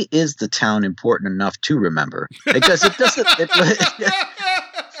 why is the town important enough to remember? Because it doesn't.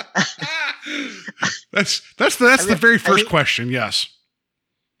 That's the very first question. Yes.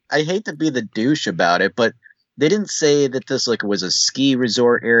 I hate to be the douche about it, but they didn't say that this like was a ski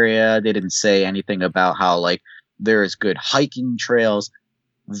resort area. They didn't say anything about how like there's good hiking trails.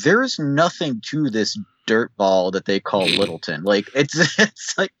 There's nothing to this dirt ball that they call Littleton. Like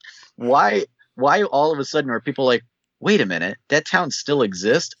it's like, why all of a sudden are people like, wait a minute, that town still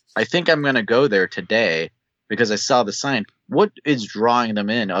exists? I think I'm going to go there today because I saw the sign. What is drawing them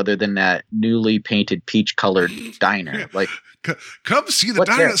in other than that newly painted peach colored diner? Like, come see the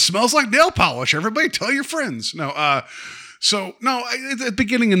diner that smells like nail polish. Everybody tell your friends. No, at the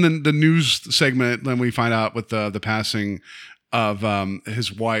beginning in the news segment, then we find out with the passing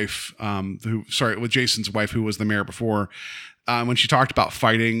his wife, with Jason's wife, who was the mayor before. When she talked about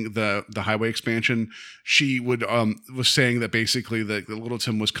fighting the highway expansion, she was saying that basically the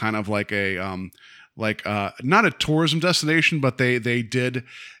Littleton was kind of like a not a tourism destination, but they did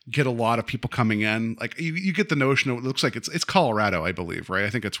get a lot of people coming in. Like you get the notion of, it looks like it's Colorado, I believe, right? I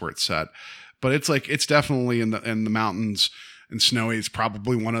think that's where it's set, but it's definitely in the mountains and snowy. It's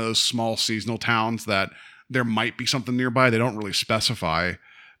probably one of those small seasonal towns that there might be something nearby. They don't really specify,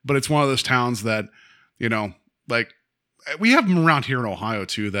 but it's one of those towns that, like we have them around here in Ohio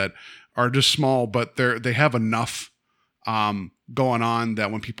too, that are just small, but they have enough going on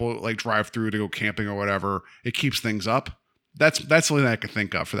that when people like drive through to go camping or whatever, it keeps things up. That's something that I could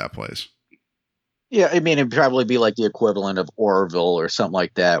think of for that place. Yeah, I mean, it'd probably be like the equivalent of Orville or something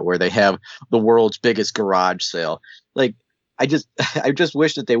like that, where they have the world's biggest garage sale. Like, I just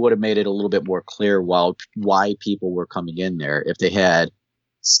wish that they would have made it a little bit more clear why people were coming in there. If they had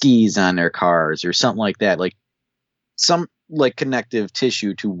skis on their cars or something like that, like some like connective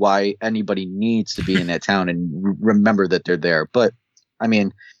tissue to why anybody needs to be in that town and remember that they're there. But I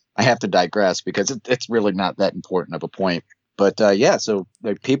mean, I have to digress because it's really not that important of a point. But yeah, so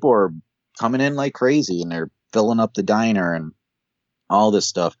like people are coming in like crazy and they're filling up the diner and all this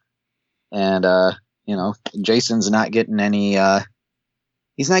stuff. And Jason's not getting any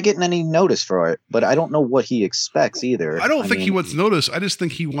he's not getting any notice for it, but I don't know what he expects either. I don't think he wants notice. I just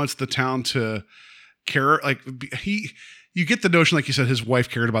think he wants the town to care. Like you get the notion, like you said, his wife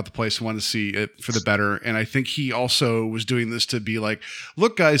cared about the place and wanted to see it for the better. And I think he also was doing this to be like,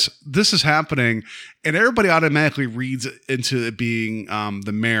 look, guys, this is happening. And everybody automatically reads into it being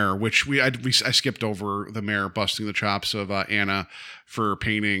the mayor, which I skipped over the mayor busting the chops of Anna for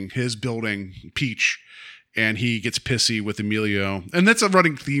painting his building peach. And he gets pissy with Emilio. And that's a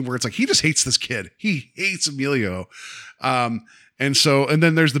running theme where it's like, he just hates this kid. He hates Emilio. And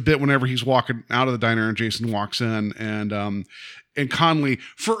then there's the bit whenever he's walking out of the diner and Jason walks in and Conley,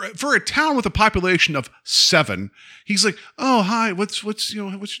 for a town with a population of 7, he's like, oh, hi, what's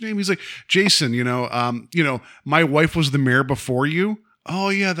your name? He's like, Jason, my wife was the mayor before you. Oh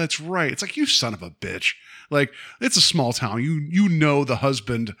yeah, that's right. It's like, you son of a bitch. Like, it's a small town. You know the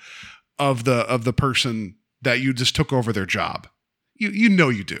husband of the person that you just took over their job. You know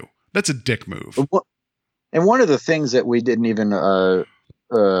you do. That's a dick move. And one of the things that we didn't even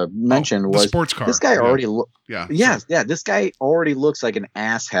mention was the sports car. This guy already this guy already looks like an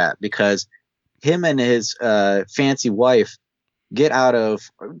asshat because him and his fancy wife get out of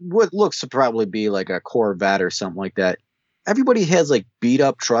what looks to probably be like a Corvette or something like that. Everybody has like beat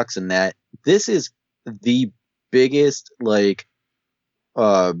up trucks and that. This is the biggest like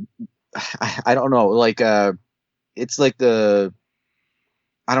I don't know, like it's like the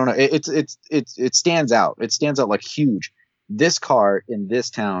I don't know. It stands out. It stands out like huge. This car in this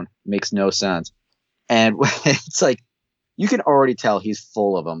town makes no sense. And it's like, you can already tell he's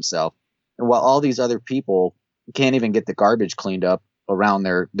full of himself. And while all these other people can't even get the garbage cleaned up around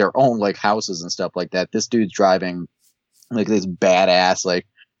their own like houses and stuff like that, this dude's driving like this badass, like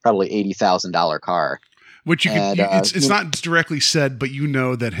probably $80,000 car. Which it's not directly said, but you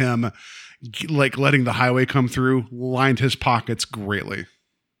know that him like letting the highway come through lined his pockets greatly.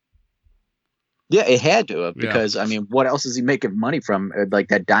 Yeah, it had to because I mean, what else is he making money from? Like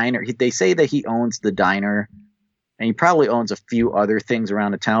that diner. They say that he owns the diner, and he probably owns a few other things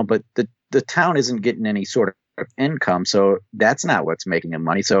around the town. But the town isn't getting any sort of income, so that's not what's making him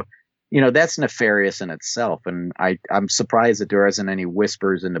money. So, that's nefarious in itself. And I'm surprised that there isn't any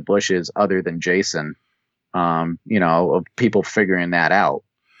whispers in the bushes other than Jason, of people figuring that out.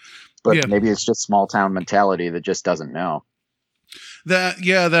 But maybe it's just small town mentality that just doesn't know. And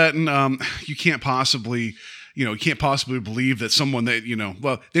you can't possibly believe that someone that,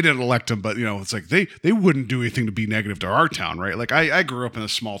 well, they didn't elect him, but it's like they wouldn't do anything to be negative to our town, right? Like I grew up in a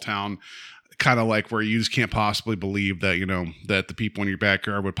small town, kind of like where you just can't possibly believe that, that the people in your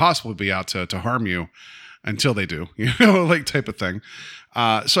backyard would possibly be out to harm you until they do, like type of thing.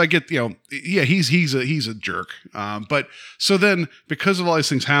 So I get, he's a jerk. But so then because of all these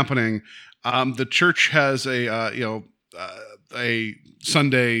things happening, the church has a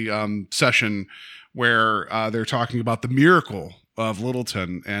Sunday session where they're talking about the miracle of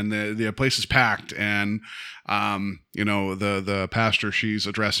Littleton, and the place is packed, and the pastor, she's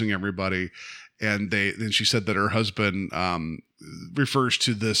addressing everybody, and then she said that her husband refers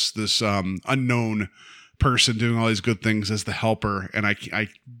to this unknown person doing all these good things as the helper, and I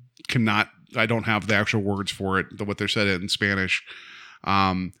don't have the actual words for it, what they're said in Spanish.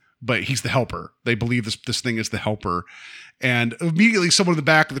 But he's the helper. They believe this thing is the helper. And immediately someone in the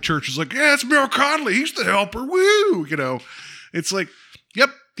back of the church is like, yeah, it's Mayor Conley. He's the helper. Woo! It's like, yep,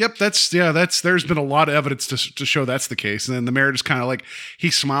 that's there's been a lot of evidence to show that's the case. And then the mayor just kind of like,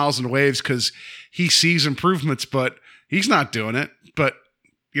 he smiles and waves because he sees improvements, but he's not doing it. But,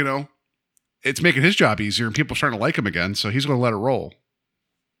 you know, it's making his job easier and people are starting to like him again. So he's going to let it roll.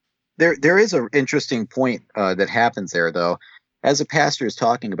 There is an interesting point that happens there, though. As the pastor is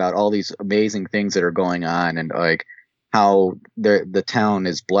talking about all these amazing things that are going on and like how the town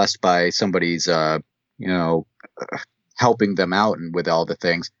is blessed by somebody's, helping them out and with all the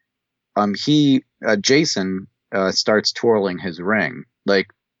things. Jason starts twirling his ring. Like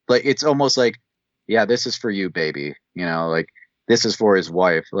it's almost like, yeah, this is for you, baby. You know, like this is for his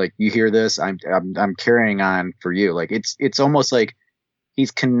wife. Like, you hear this? I'm carrying on for you. Like it's almost like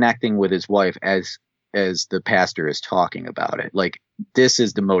he's connecting with his wife as the pastor is talking about it. Like, this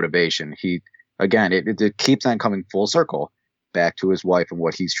is the motivation. It keeps on coming full circle back to his wife and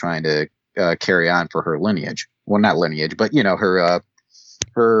what he's trying to carry on for her lineage. Well, not lineage, but you know, her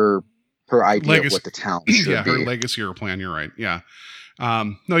idea legacy. Of what the town should be. Her legacy or plan. You're right. Yeah.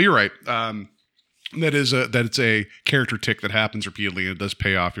 No, you're right. That it's a character tick that happens repeatedly and it does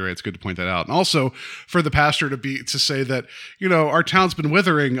pay off. You're right. It's good to point that out. And also for the pastor to say that, you know, our town's been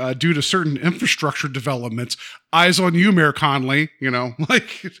withering due to certain infrastructure developments. Eyes on you, Mayor Conley. You know,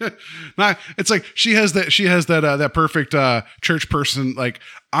 like, it's like she has that perfect church person. Like,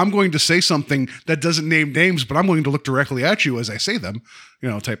 I'm going to say something that doesn't name names, but I'm going to look directly at you as I say them, you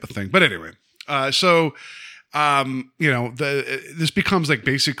know, type of thing. But anyway, this becomes like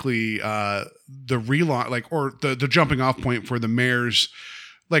basically the relaunch, like, or the jumping off point for the mayor's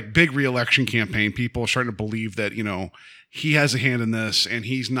like big reelection campaign. People are starting to believe that, you know, he has a hand in this and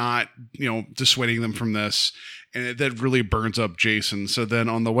he's not, you know, dissuading them from this. And that really burns up Jason. So then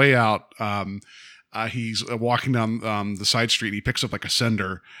on the way out, he's walking down the side street and he picks up like a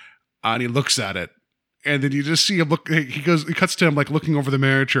sender and he looks at it. And then you just see him look, he cuts to him like looking over the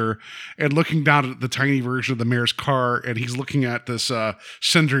miniature and looking down at the tiny version of the mayor's car. And he's looking at this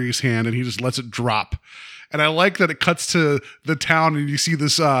sender in his hand and he just lets it drop. And I like that it cuts to the town and you see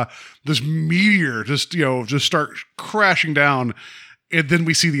this meteor just start crashing down. And then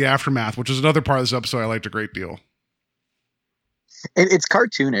we see the aftermath, which is another part of this episode I liked a great deal. It's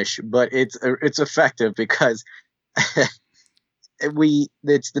cartoonish, but it's effective because it's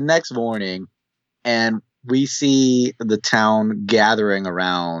the next morning. And we see the town gathering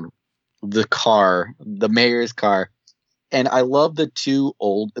around the car, the mayor's car. And I love the two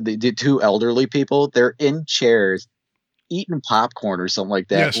elderly people. They're in chairs eating popcorn or something like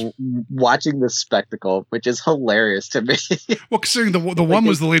that, yes, watching this spectacle, which is hilarious to me. Well, considering the one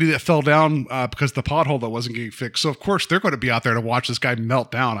was the lady that fell down because the pothole that wasn't getting fixed. So, of course, they're going to be out there to watch this guy melt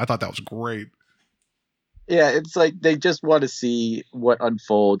down. I thought that was great. Yeah, it's like they just want to see what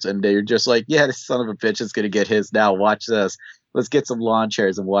unfolds, and they're just like, yeah, this son of a bitch is going to get his now. Watch this. Let's get some lawn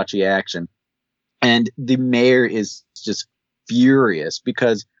chairs and watch the action. And the mayor is just furious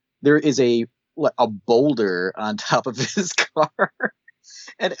because there is a boulder on top of his car.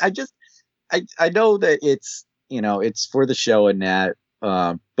 And I know that it's, you know, it's for the show and that,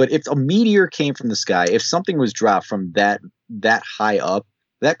 but if a meteor came from the sky, if something was dropped from that high up,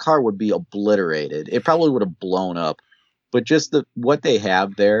 that car would be obliterated. It probably would have blown up. But just what they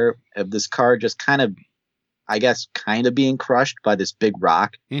have there of this car just kind of being crushed by this big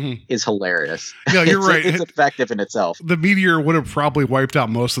rock is hilarious. Yeah, you're right. It's effective in itself. The meteor would have probably wiped out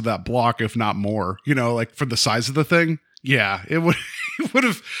most of that block, if not more. You know, like for the size of the thing. Yeah, it would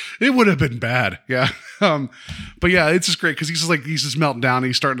have been bad. Yeah. But yeah, it's just great because he's just melting down and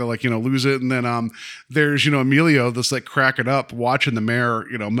he's starting to like, you know, lose it. And then there's, you know, Emilio that's like cracking up watching the mayor,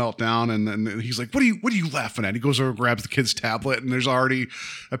 you know, melt down. And then he's like, what are you laughing at? He goes over and grabs the kid's tablet and there's already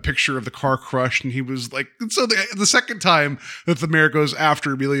a picture of the car crushed. And he was like, and so the second time that the mayor goes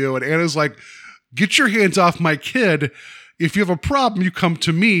after Emilio and Anna's like, get your hands off my kid. If you have a problem, you come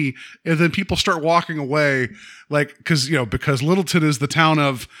to me. And then people start walking away, like, because Littleton is the town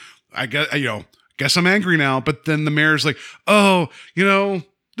of, I guess I'm angry now. But then the mayor's like, oh,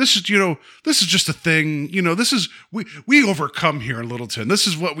 this is just a thing. This is we overcome here in Littleton. This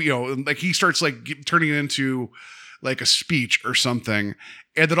is what we like. He starts like turning it into like a speech or something,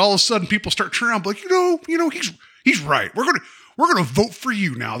 and then all of a sudden people start turning around, like, he's right. We're going to vote for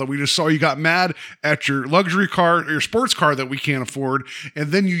you now that we just saw you got mad at your luxury car or your sports car that we can't afford.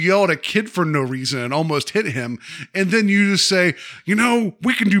 And then you yell at a kid for no reason and almost hit him. And then you just say,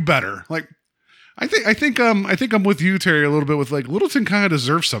 we can do better. Like, I think I'm with you, Terry, a little bit with like Littleton kind of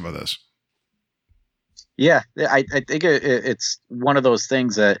deserves some of this. Yeah. I think it's one of those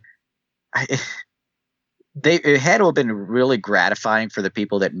things that it had to have been really gratifying for the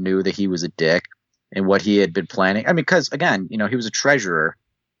people that knew that he was a dick. and what he had been planning. I mean, because again, he was a treasurer,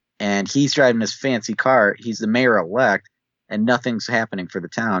 and he's driving this fancy car. He's the mayor elect, and nothing's happening for the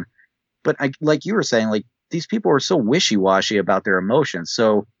town. But like you were saying, like these people are so wishy-washy about their emotions.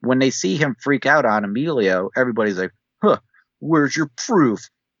 So when they see him freak out on Emilio, everybody's like, "Huh, where's your proof?"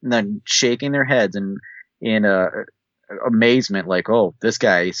 And then shaking their heads and in amazement, like, "Oh, this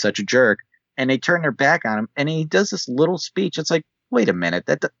guy is such a jerk." And they turn their back on him, and he does this little speech. It's like, wait a minute,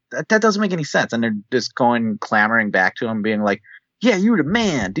 that doesn't make any sense. And they're just clamoring back to him, being like, "Yeah, you're the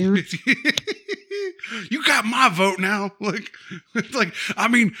man, dude." You got my vote now. Like, I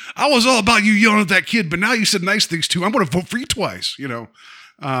mean, I was all about you yelling at that kid, but now you said nice things too. I'm going to vote for you twice.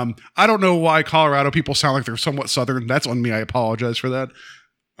 I don't know why Colorado people sound like they're somewhat Southern. That's on me. I apologize for that.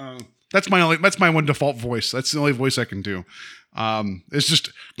 That's my one default voice. That's the only voice I can do. It's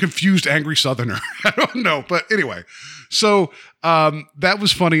just confused, angry Southerner. I don't know. But anyway, so, that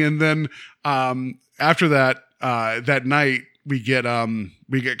was funny. And then, after that, that night we get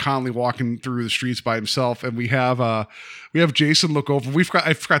Connolly walking through the streets by himself, and we have Jason look over.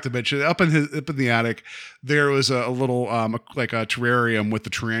 I forgot to mention up in the attic, there was a little, like a terrarium with the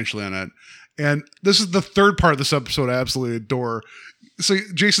tarantula in it. And this is the third part of this episode I absolutely adore. So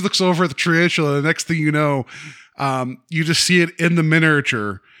Jason looks over at the tarantula, and the next thing you know, you just see it in the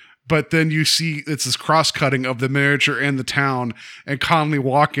miniature, but then you see it's this cross-cutting of the miniature and the town, and Connolly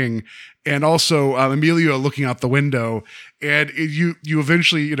walking, and also Emilio looking out the window, and you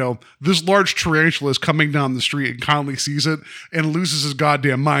eventually, this large tarantula is coming down the street, and Connolly sees it and loses his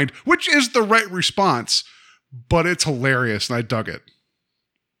goddamn mind, which is the right response, but it's hilarious, and I dug it.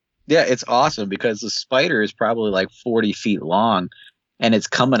 Yeah, it's awesome because the spider is probably like 40 feet long, and it's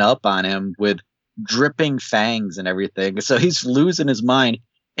coming up on him with dripping fangs and everything. So he's losing his mind,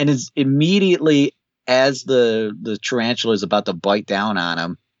 and is immediately, as the tarantula is about to bite down on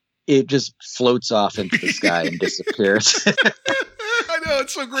him, it just floats off into the sky and disappears. I know,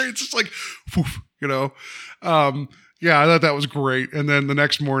 it's so great. It's just like, poof, yeah, I thought that was great. And then the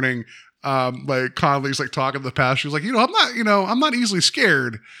next morning, like Connolly's like talking to the pastor. He's like, I'm not easily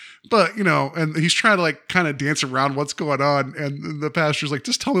scared, but and he's trying to like kind of dance around what's going on. And the pastor's like,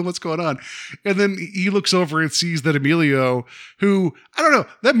 just tell me what's going on. And then he looks over and sees that Emilio, who, I don't know,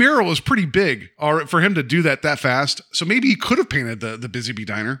 that mural was pretty big for him to do that fast. So maybe he could have painted the Busy Bee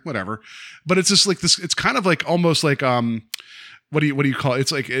Diner, whatever. But it's just like this, it's kind of like almost like, what do you call it?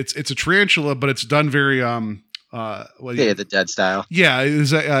 It's like, it's a tarantula, but it's done very, the dead style. Yeah, is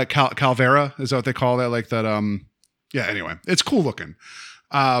that Calvera? Is that what they call that? Like that. Yeah. Anyway, it's cool looking.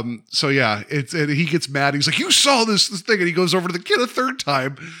 So yeah, he gets mad. He's like, "You saw this thing," and he goes over to the kid a third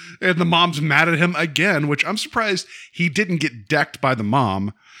time, and the mom's mad at him again, which I'm surprised he didn't get decked by the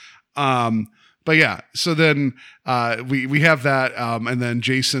mom. But yeah, so then we have that, and then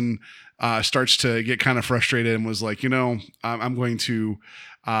Jason starts to get kind of frustrated and was like, I'm going to.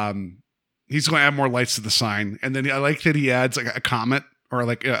 He's going to add more lights to the sign. And then I like that he adds like a comet or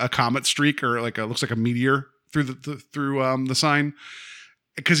like a comet streak or like looks like a meteor through the sign.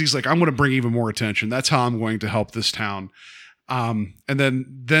 Because he's like, I'm going to bring even more attention. That's how I'm going to help this town. And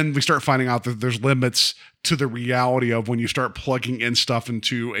then we start finding out that there's limits to the reality of when you start plugging in stuff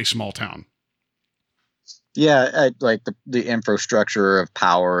into a small town. Yeah, I like the infrastructure of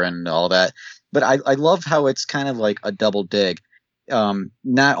power and all that. But I love how it's kind of like a double dig.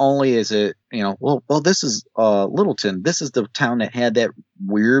 Not only is it, well, this is Littleton. This is the town that had that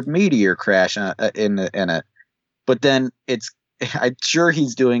weird meteor crash in it. But then I'm sure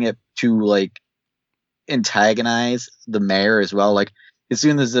he's doing it to like antagonize the mayor as well. Like as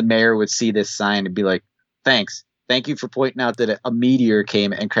soon as the mayor would see this sign, it'd be like, "Thanks. Thank you for pointing out that a meteor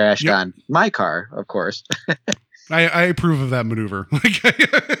came and crashed on my car," of course. I approve of that maneuver.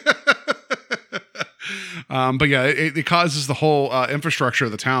 But yeah, it causes the whole infrastructure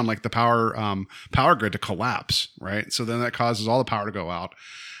of the town, like the power grid, to collapse, right? So then that causes all the power to go out,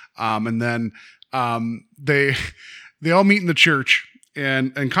 and then they all meet in the church,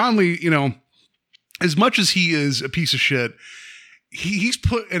 and Connolly, as much as he is a piece of shit, he's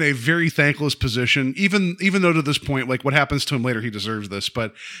put in a very thankless position. Even though to this point, like what happens to him later, he deserves this,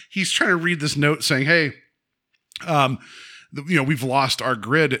 but he's trying to read this note saying, "Hey, we've lost our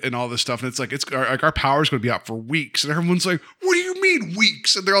grid and all this stuff." And it's like, our power is going to be out for weeks. And everyone's like, "What do you mean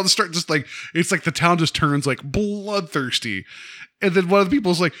weeks?" And they're all start just like, it's like the town just turns like bloodthirsty. And then one of the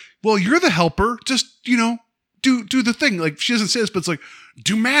people is like, "Well, you're the helper. Just, do the thing." Like she doesn't say this, but it's like,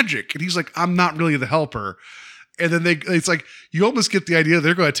 "Do magic." And he's like, "I'm not really the helper." And then it's like, you almost get the idea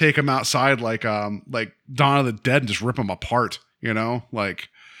they're going to take him outside like Dawn of the Dead and just rip him apart,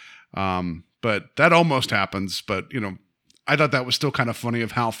 but that almost happens. But, I thought that was still kind of funny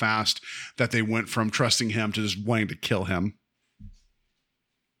of how fast that they went from trusting him to just wanting to kill him.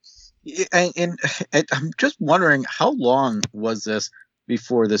 And I'm just wondering, how long was this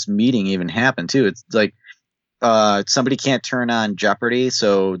before this meeting even happened too? It's like somebody can't turn on Jeopardy,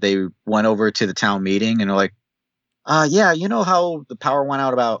 so they went over to the town meeting and they're like, yeah, you know how the power went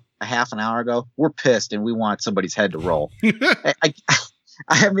out about a half an hour ago? We're pissed and we want somebody's head to roll.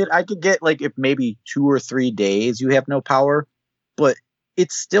 I mean, I could get like if maybe 2 or 3 days you have no power, but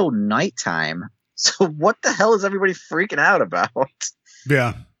it's still nighttime. So what the hell is everybody freaking out about?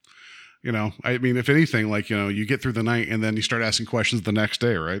 Yeah. You know, I mean, if anything, like, you know, you get through the night and then you start asking questions the next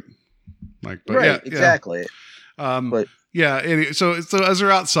day, right? Like, but right, yeah, exactly. But yeah, and so as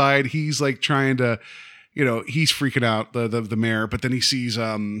they're outside, he's like trying to, you know, he's freaking out, the mayor, but then he sees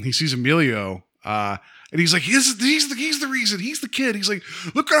Emilio, and he's like, he's the reason, he's the kid. He's like,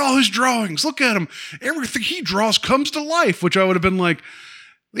 look at all his drawings, look at him, everything he draws comes to life. Which I would have been like,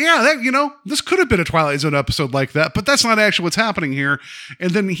 yeah, that, you know, this could have been a Twilight Zone episode like that, but that's not actually what's happening here.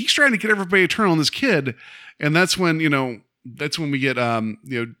 And then he's trying to get everybody to turn on this kid, and that's when we get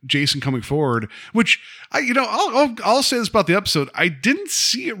Jason coming forward. Which I'll say this about the episode: I didn't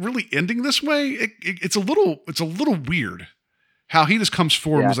see it really ending this way. It's a little weird how he just comes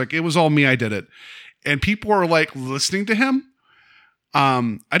forward and was like, "It was all me, I did it," and people are like listening to him.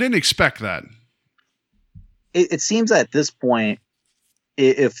 I didn't expect that. It seems at this point,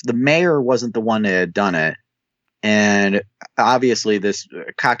 if the mayor wasn't the one that had done it, and obviously this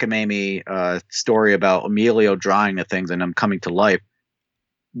cockamamie story about Emilio drawing the things and them coming to life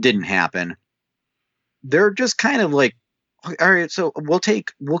didn't happen, they're just kind of like, all right, so we'll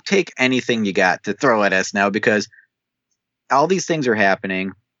take anything you got to throw at us now, because all these things are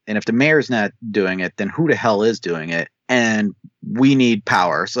happening, and if the mayor's not doing it, then who the hell is doing it? And we need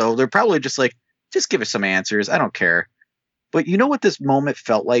power. So they're probably just like, just give us some answers. I don't care. But you know what this moment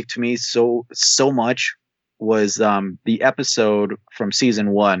felt like to me so much was the episode from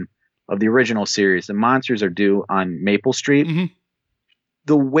season 1 of the original series, The Monsters Are Due on Maple Street. Mm-hmm.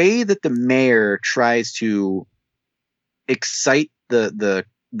 The way that the mayor tries to excite the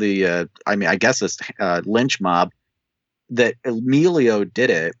I guess this lynch mob, that Emilio did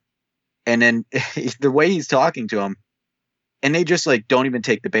it, and then the way he's talking to him, and they just like don't even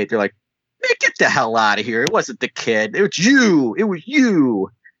take the bait. They're like, man, get the hell out of here. It wasn't the kid. It was you. It was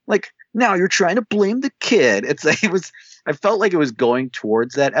you. Like, now you're trying to blame the kid. It's like, I felt like it was going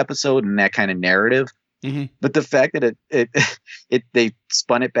towards that episode and that kind of narrative. Mm-hmm. But the fact that they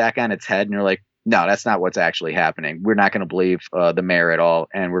spun it back on its head and you're like, no, that's not what's actually happening. We're not going to believe the mayor at all.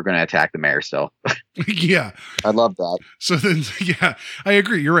 And we're going to attack the mayor still. Yeah. I love that. So then, yeah, I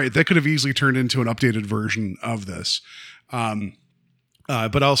agree. You're right. That could have easily turned into an updated version of this.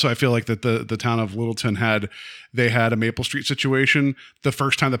 But also I feel like that the town of Littleton had a Maple Street situation. The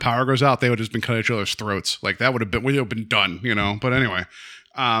first time the power goes out, they would have just been cutting each other's throats. Like that would have been done, you know, but anyway.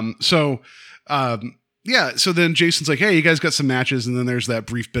 Yeah. So then Jason's like, hey, you guys got some matches. And then there's that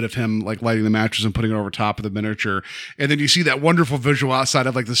brief bit of him like lighting the matches and putting it over top of the miniature. And then you see that wonderful visual outside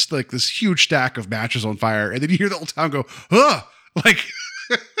of like this huge stack of matches on fire. And then you hear the whole town go, like,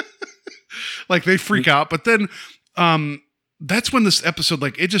 like they freak out. But then, that's when this episode,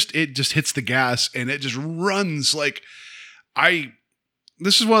 like it just hits the gas and it just runs. Like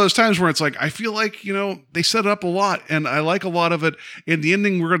this is one of those times where it's like, I feel like, you know, they set it up a lot and I like a lot of it. And the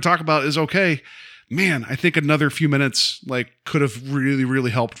ending we're going to talk about is okay. Man, I think another few minutes like could have really, really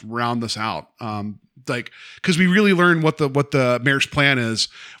helped round this out. Like, cause we really learn what the mayor's plan is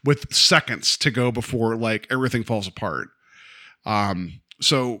with seconds to go before like everything falls apart.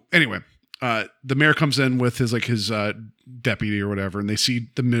 So anyway, the mayor comes in with his deputy or whatever, and they see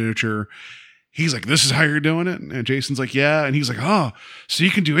the miniature. He's like, this is how you're doing it? And Jason's like, yeah. And he's like, oh, so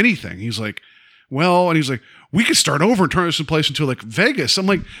you can do anything. He's like, well, and he's like, we could start over and turn this place into like Vegas. I'm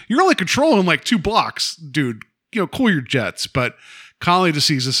like, you're only controlling like 2 blocks, dude. You know, cool your jets. But Connolly just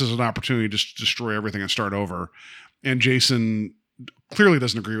sees this as an opportunity to just destroy everything and start over. And Jason clearly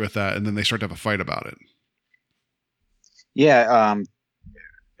doesn't agree with that. And then they start to have a fight about it. Yeah.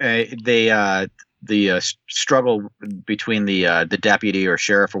 The struggle between the deputy or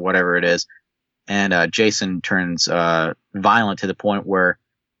sheriff or whatever it is, and Jason turns violent to the point where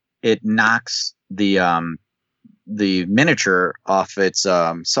it knocks the miniature off its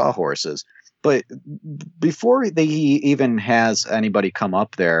sawhorses. But before he even has anybody come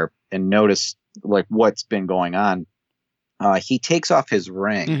up there and notice like what's been going on, he takes off his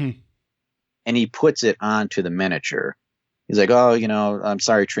ring and he puts it onto the miniature. He's like, oh, you know, I'm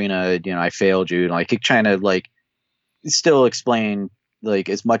sorry, Trina, you know, I failed you. Like, he's trying to like still explain like,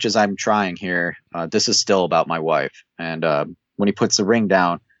 as much as I'm trying here, this is still about my wife. And when he puts the ring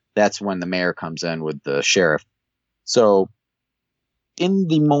down, that's when the mayor comes in with the sheriff. So in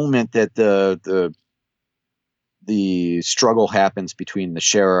the moment that the struggle happens between the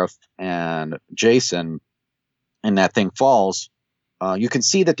sheriff and Jason, and that thing falls, you can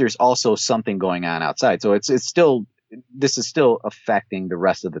see that there's also something going on outside. So this is still affecting the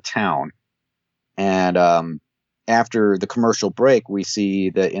rest of the town. And after the commercial break, we see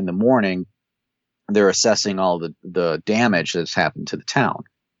that in the morning they're assessing all the damage that's happened to the town.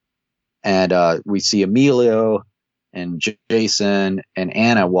 And we see Emilio and Jason and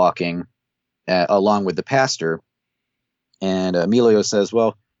Anna walking along with the pastor. And Emilio says,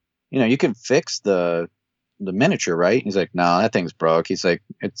 well, you can fix the miniature, right? He's like, no, that thing's broke. He's like,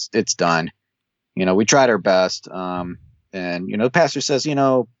 it's done. We tried our best. And, the pastor says,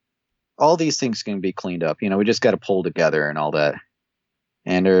 all these things can be cleaned up. We just got to pull together and all that.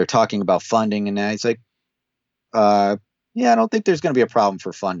 And they're talking about funding. And he's like, I don't think there's going to be a problem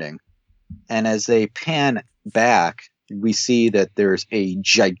for funding. And as they pan back, we see that there's a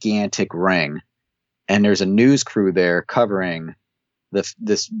gigantic ring, and there's a news crew there covering this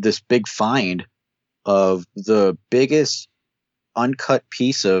big find of the biggest uncut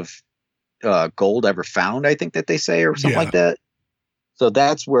piece of gold ever found, I think that they say, or something like that. So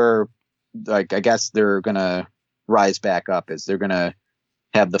that's where, like, I guess they're gonna rise back up, as they're gonna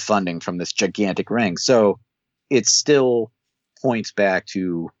have the funding from this gigantic ring. So it still points back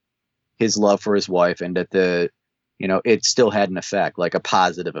to his love for his wife, and that it still had an effect, like a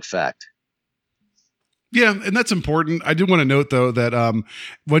positive effect. Yeah, and that's important. I do want to note, though, that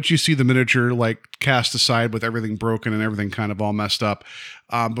once you see the miniature like cast aside with everything broken and everything kind of all messed up,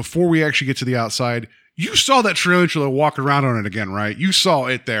 before we actually get to the outside, you saw that tarantula walk around on it again, right? You saw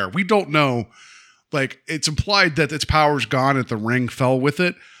it there. We don't know. Like, it's implied that its power's gone and the ring fell with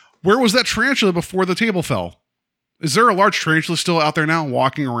it. Where was that tarantula before the table fell? Is there a large tarantula still out there now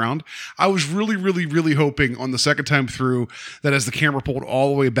walking around? I was really, really, really hoping on the second time through that as the camera pulled all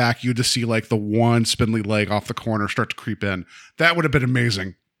the way back, you'd just see like the one spindly leg off the corner start to creep in. That would have been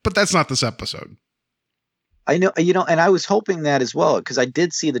amazing. But that's not this episode. I know, and I was hoping that as well, because I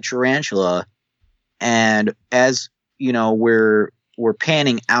did see the tarantula. And as, we're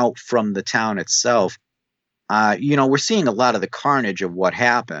panning out from the town itself, we're seeing a lot of the carnage of what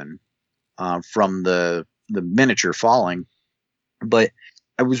happened from the miniature falling. But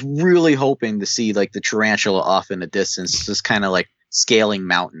I was really hoping to see like the tarantula off in the distance, just kind of like scaling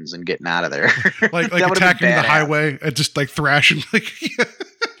mountains and getting out of there. like attacking the highway and just like thrashing. Like, that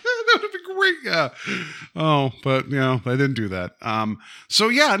would have been great. Yeah. Oh, but they didn't do that. So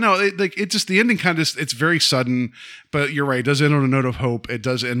yeah, no, it just, the ending kind of, it's very sudden, but you're right. It does end on a note of hope. It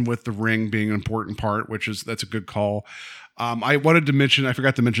does end with the ring being an important part, that's a good call. I wanted to mention, I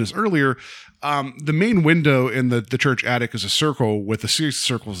forgot to mention this earlier. The main window in the church attic is a circle with a series of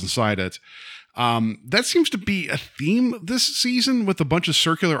circles inside it. That seems to be a theme this season with a bunch of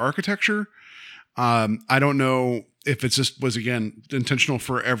circular architecture. I don't know if it's just was, again, intentional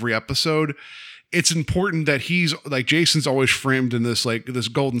for every episode. It's important that he's like, Jason's always framed in this, like this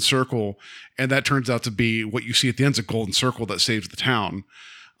golden circle. And that turns out to be what you see at the end, is a golden circle that saves the town.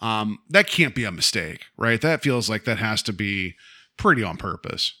 That can't be a mistake, right? That feels like that has to be pretty on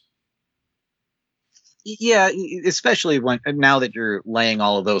purpose. Yeah, especially now that you're laying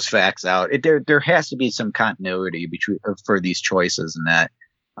all of those facts out, there has to be some continuity for these choices, and that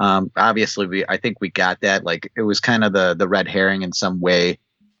obviously I think we got that. Like, it was kind of the red herring in some way.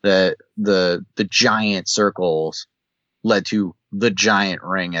 The giant circles led to the giant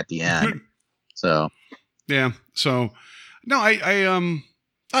ring at the end. So yeah, so no, I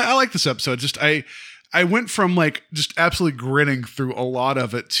like this episode. Just I went from like just absolutely grinning through a lot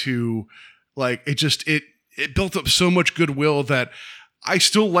of it to like it built up so much goodwill that I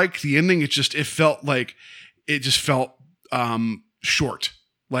still liked the ending. It felt short.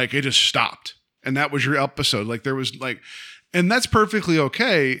 Like, it just stopped. And that was your episode. Like, there was like, and that's perfectly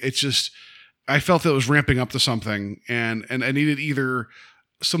okay. It's just, I felt that it was ramping up to something, and I needed either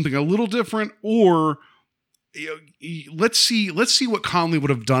something a little different, or let's see what Conley would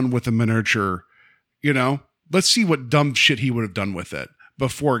have done with the miniature. Let's see what dumb shit he would have done with it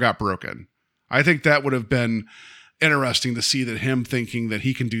before it got broken. I think that would have been interesting to see, that him thinking that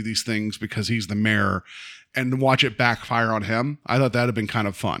he can do these things because he's the mayor, and watch it backfire on him. I thought that'd have been kind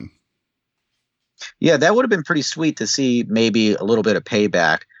of fun. Yeah, that would have been pretty sweet to see, maybe a little bit of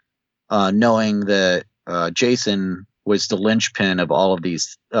payback, knowing that Jason was the linchpin of all of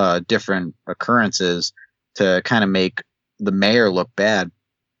these different occurrences to kind of make the mayor look bad.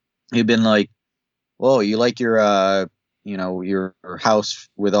 He'd been like, "Whoa, you like your your house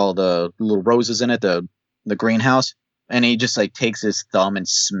with all the little roses in it, the greenhouse, and he just like takes his thumb and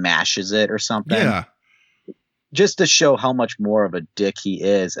smashes it or something. Yeah. Just to show how much more of a dick he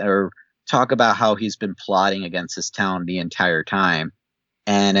is, or talk about how he's been plotting against this town the entire time,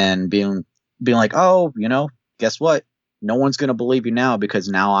 and then being like, oh, guess what? No one's going to believe you now because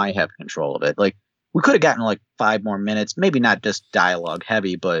now I have control of it. Like, we could have gotten like 5 more minutes, maybe not just dialogue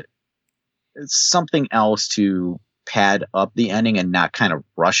heavy, but it's something else to pad up the ending and not kind of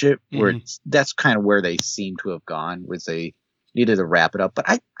rush it. Where that's kind of where they seem to have gone, was they needed to wrap it up. But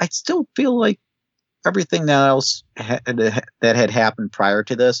I still feel like everything else that had happened prior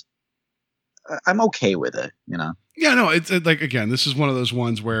to this, I'm okay with it. Yeah, no, it's like, again, this is one of those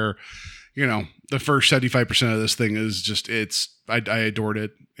ones where, the first 75% of this thing is just, I adored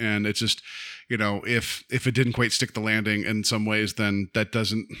it. And it's just, if it didn't quite stick the landing in some ways, then that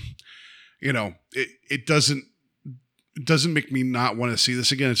doesn't, it doesn't make me not want to see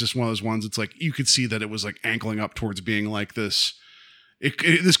this again. It's just one of those ones. It's like, you could see that it was like ankling up towards being like this.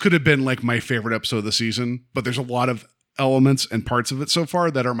 This could have been like my favorite episode of the season, but there's a lot of elements and parts of it so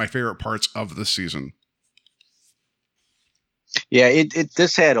far that are my favorite parts of the season. Yeah,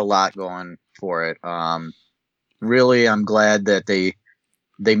 this had a lot going for it. Really, I'm glad that they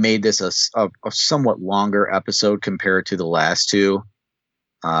made this a somewhat longer episode compared to the last two.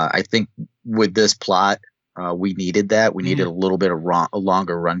 I think with this plot, we needed that. We needed a little bit of a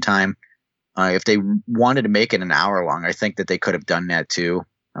longer runtime. If they wanted to make it an hour long, I think that they could have done that too.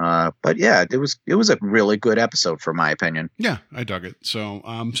 But yeah, it was a really good episode, for my opinion. Yeah, I dug it. So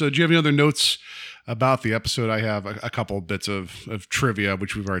do you have any other notes about the episode? I have a couple of bits of trivia,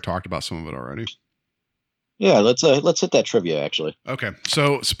 which we've already talked about some of it already. Yeah, let's hit that trivia, actually. Okay,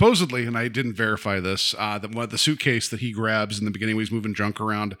 so supposedly, and I didn't verify this, the suitcase that he grabs in the beginning when he's moving junk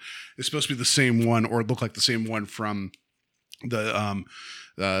around is supposed to be the same one, or look like the same one from the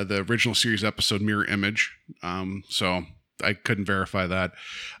original series episode Mirror Image. So I couldn't verify that.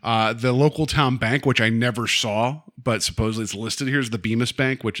 The local town bank, which I never saw, but supposedly it's listed here, is the Bemis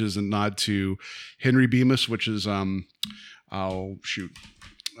Bank, which is a nod to Henry Bemis, which is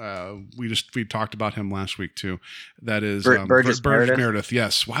we talked about him last week too. That is Burgess Meredith.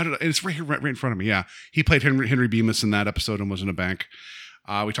 Yes. It's right here, right in front of me. Yeah, he played Henry Bemis in that episode and was in a bank.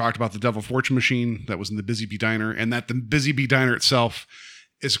 We talked about the Devil Fortune Machine that was in the Busy Bee Diner, and that the Busy Bee Diner itself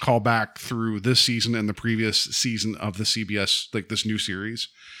is a callback through this season and the previous season of the CBS, like this new series.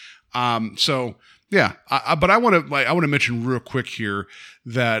 So yeah, but I want to mention real quick here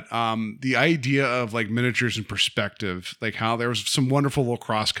that the idea of like miniatures in perspective, like how there was some wonderful little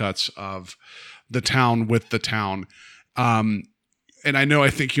crosscuts of the town with the town. And I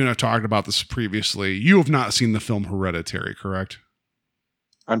think you and I talked about this previously. You have not seen the film Hereditary, correct?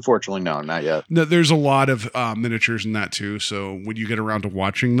 Unfortunately, no, not yet. No, there's a lot of miniatures in that too. So when you get around to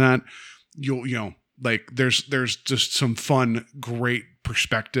watching that, there's just some fun, great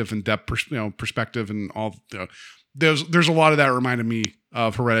perspective and depth, perspective and all. There's a lot of that reminded me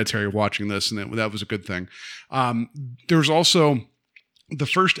of Hereditary watching this, and that was a good thing. There's also the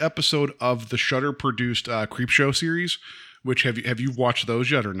first episode of the Shudder produced Creepshow series. Which have you watched those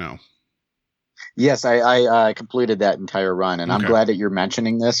yet or no? Yes, I completed that entire run, and I'm glad that you're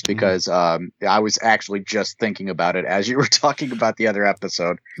mentioning this because I was actually just thinking about it as you were talking about the other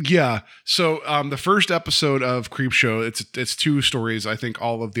episode. Yeah. So the first episode of Creepshow, it's 2 stories. I think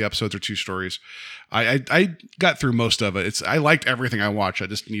all of the episodes are 2 stories. I got through most of it. I liked everything I watched. I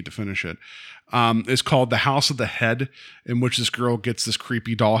just need to finish it. It's called The House of the Head, in which this girl gets this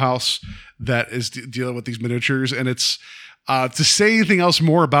creepy dollhouse that is dealing with these miniatures, and it's. To say anything else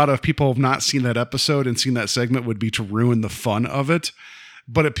more about it, if people have not seen that episode and seen that segment, would be to ruin the fun of it.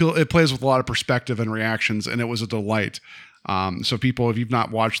 But it plays with a lot of perspective and reactions, and it was a delight. So people, if you've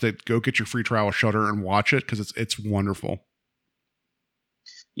not watched it, go get your free trial of Shudder and watch it because it's wonderful.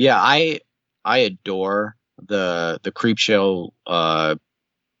 Yeah, I adore the Creepshow.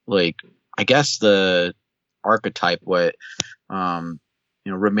 Like, I guess the archetype what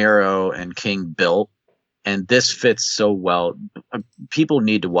Romero and King built. And this fits so well. People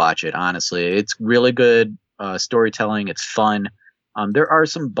need to watch it, honestly. It's really good storytelling. It's fun. There are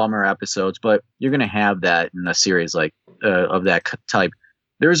some bummer episodes, but you're going to have that in a series like of that type.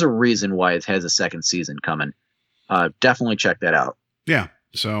 There's a reason why it has a second season coming. Definitely check that out. Yeah.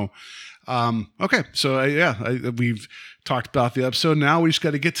 So, okay. So, we've talked about the episode. Now we just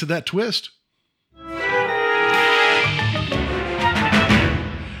got to get to that twist.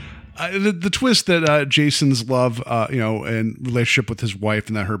 The twist that Jason's love, and relationship with his wife,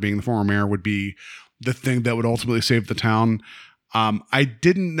 and that her being the former mayor would be the thing that would ultimately save the town. I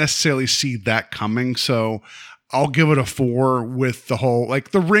didn't necessarily see that coming, so I'll give it a 4 with the whole,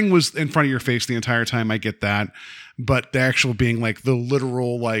 like, the ring was in front of your face the entire time. I get that. But the actual being like the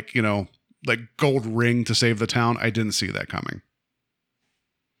literal, like, you know, like gold ring to save the town, I didn't see that coming.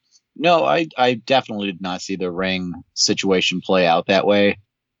 No, I definitely did not see the ring situation play out that way.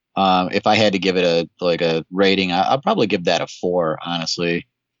 If I had to give it a rating, I'd probably give that a 4, honestly.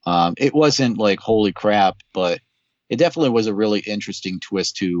 It wasn't like holy crap, but it definitely was a really interesting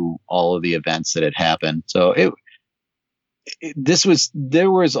twist to all of the events that had happened. So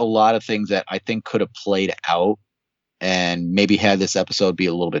there was a lot of things that I think could have played out and maybe had this episode be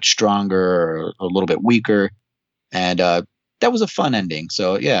a little bit stronger or a little bit weaker. And that was a fun ending.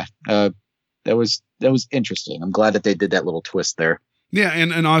 So yeah, that was interesting. I'm glad that they did that little twist there. Yeah,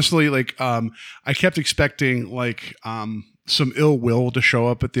 and honestly, like, I kept expecting like some ill will to show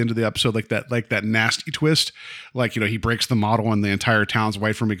up at the end of the episode, like that nasty twist, like, you know, he breaks the model and the entire town's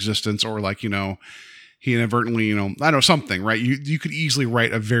wiped from existence, or like, you know, he inadvertently, you know, I don't know, something, right? You could easily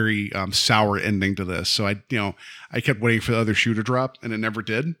write a very sour ending to this. So I kept waiting for the other shoe to drop, and it never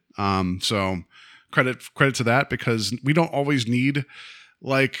did. So credit to that, because we don't always need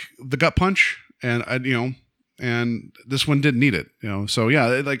like the gut punch, and and this one didn't need it, you know. So yeah,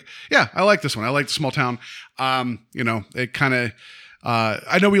 I like this one. I like the small town. You know, it kind of.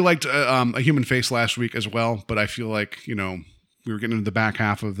 I know we liked A Human Face last week as well, but I feel like, you know, we were getting into the back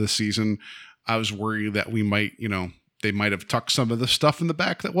half of this season. I was worried that we might, you know, they might have tucked some of the stuff in the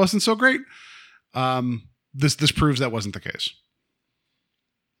back that wasn't so great. This proves that wasn't the case.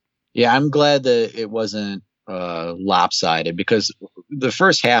 Yeah, I'm glad that it wasn't lopsided, because the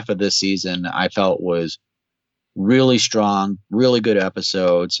first half of this season I felt was really strong, really good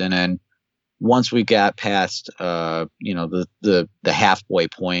episodes, and then once we got past you know, the halfway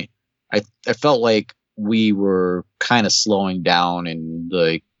point, I felt like we were kind of slowing down in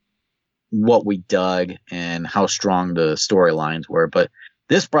like what we dug and how strong the storylines were. But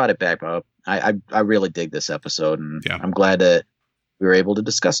this brought it back up. I really dig this episode, and yeah, I'm glad that we were able to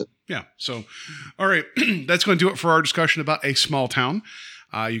discuss it. Yeah. So, all right, that's going to do it for our discussion about A Small Town.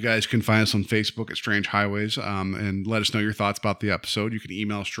 You guys can find us on Facebook at Strange Highways, and let us know your thoughts about the episode. You can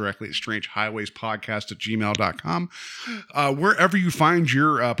email us directly at strangehighwayspodcast@gmail.com. Wherever you find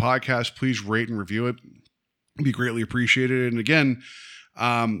your podcast, please rate and review it. It'd be greatly appreciated. And again,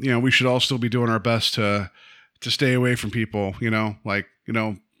 you know, we should all still be doing our best to stay away from people, you know, like, you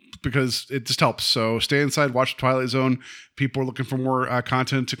know, because it just helps. So stay inside, watch the Twilight Zone. People are looking for more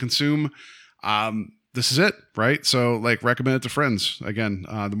content to consume. This is it, right? So like, recommend it to friends. Again,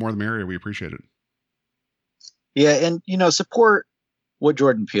 the more the merrier. We appreciate it. Yeah. And, you know, support what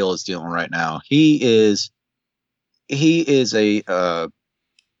Jordan Peele is doing right now. He is an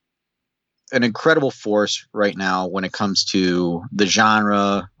incredible force right now when it comes to the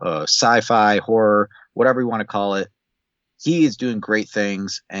genre, sci-fi, horror, whatever you want to call it. He is doing great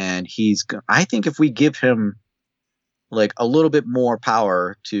things, and I think if we give him like a little bit more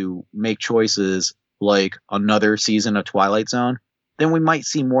power to make choices like another season of Twilight Zone, then we might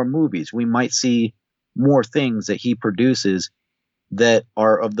see more movies. We might see more things that he produces that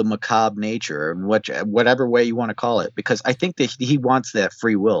are of the macabre nature, and whatever way you want to call it, because I think that he wants that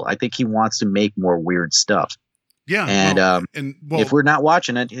free will. I think he wants to make more weird stuff. Yeah. And, if we're not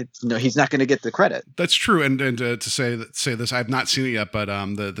watching it, he's not going to get the credit. That's true. And to say this, I've not seen it yet, but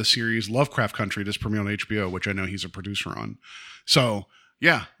the series Lovecraft Country just premiered on HBO, which I know he's a producer on. So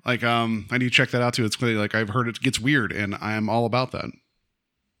yeah, like, I need to check that out too. It's clearly, like, I've heard it gets weird, and I am all about that.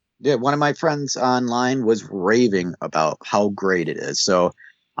 Yeah, one of my friends online was raving about how great it is. So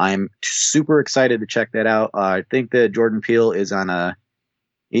I'm super excited to check that out. I think that Jordan Peele is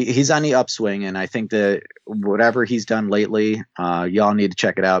he's on the upswing, and I think that whatever he's done lately, y'all need to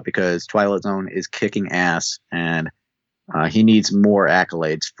check it out, because Twilight Zone is kicking ass, and he needs more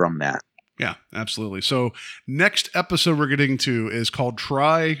accolades from that. Yeah, absolutely. So next episode we're getting to is called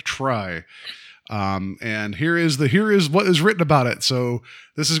Try. And here is what is written about it. So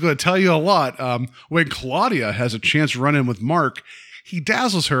this is going to tell you a lot. When Claudia has a chance to run in with Mark, he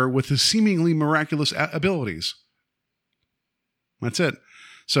dazzles her with his seemingly miraculous abilities. That's it.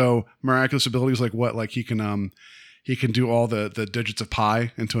 So miraculous abilities like what? Like he can do all the digits of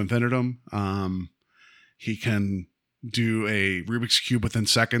pi into infinitum. He can do a Rubik's Cube within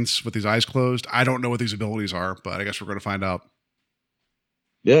seconds with his eyes closed. I don't know what these abilities are, but I guess we're going to find out.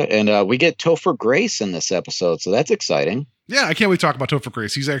 Yeah, and we get Topher Grace in this episode, so that's exciting. Yeah, I can't wait to talk about Topher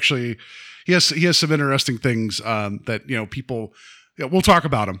Grace. He's actually he has some interesting things that, you know, people. Yeah, we'll talk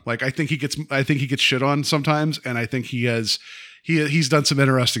about him. Like, I think he gets shit on sometimes, and I think he has he's done some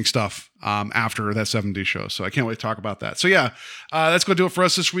interesting stuff after that 70s show. So I can't wait to talk about that. So yeah, that's going to do it for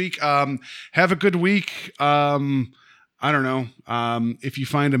us this week. Have a good week. I don't know. If you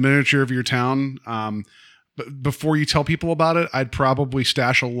find a miniature of your town, but before you tell people about it, I'd probably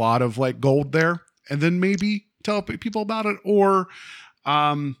stash a lot of like gold there and then maybe tell people about it, or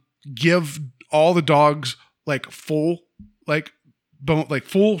give all the dogs like full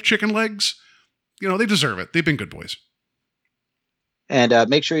full chicken legs. You know, they deserve it. They've been good boys. And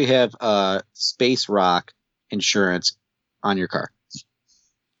make sure you have Space Rock insurance on your car.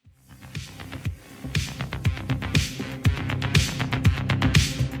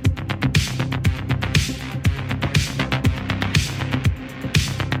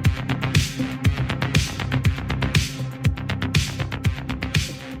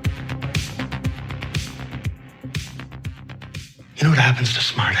 You know what happens to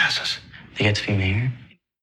smartasses? They get to be mayor,